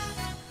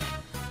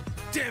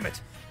 Damn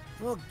it!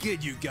 We'll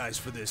get you guys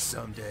for this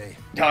someday.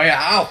 Oh yeah,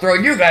 I'll throw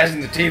you guys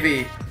in the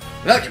TV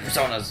without your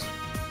personas.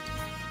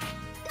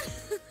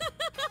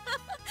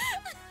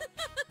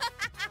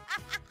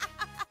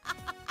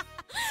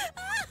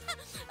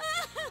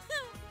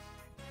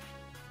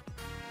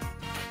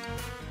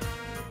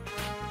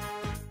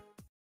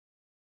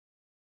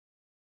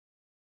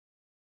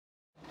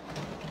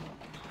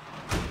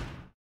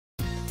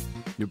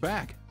 You're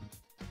back.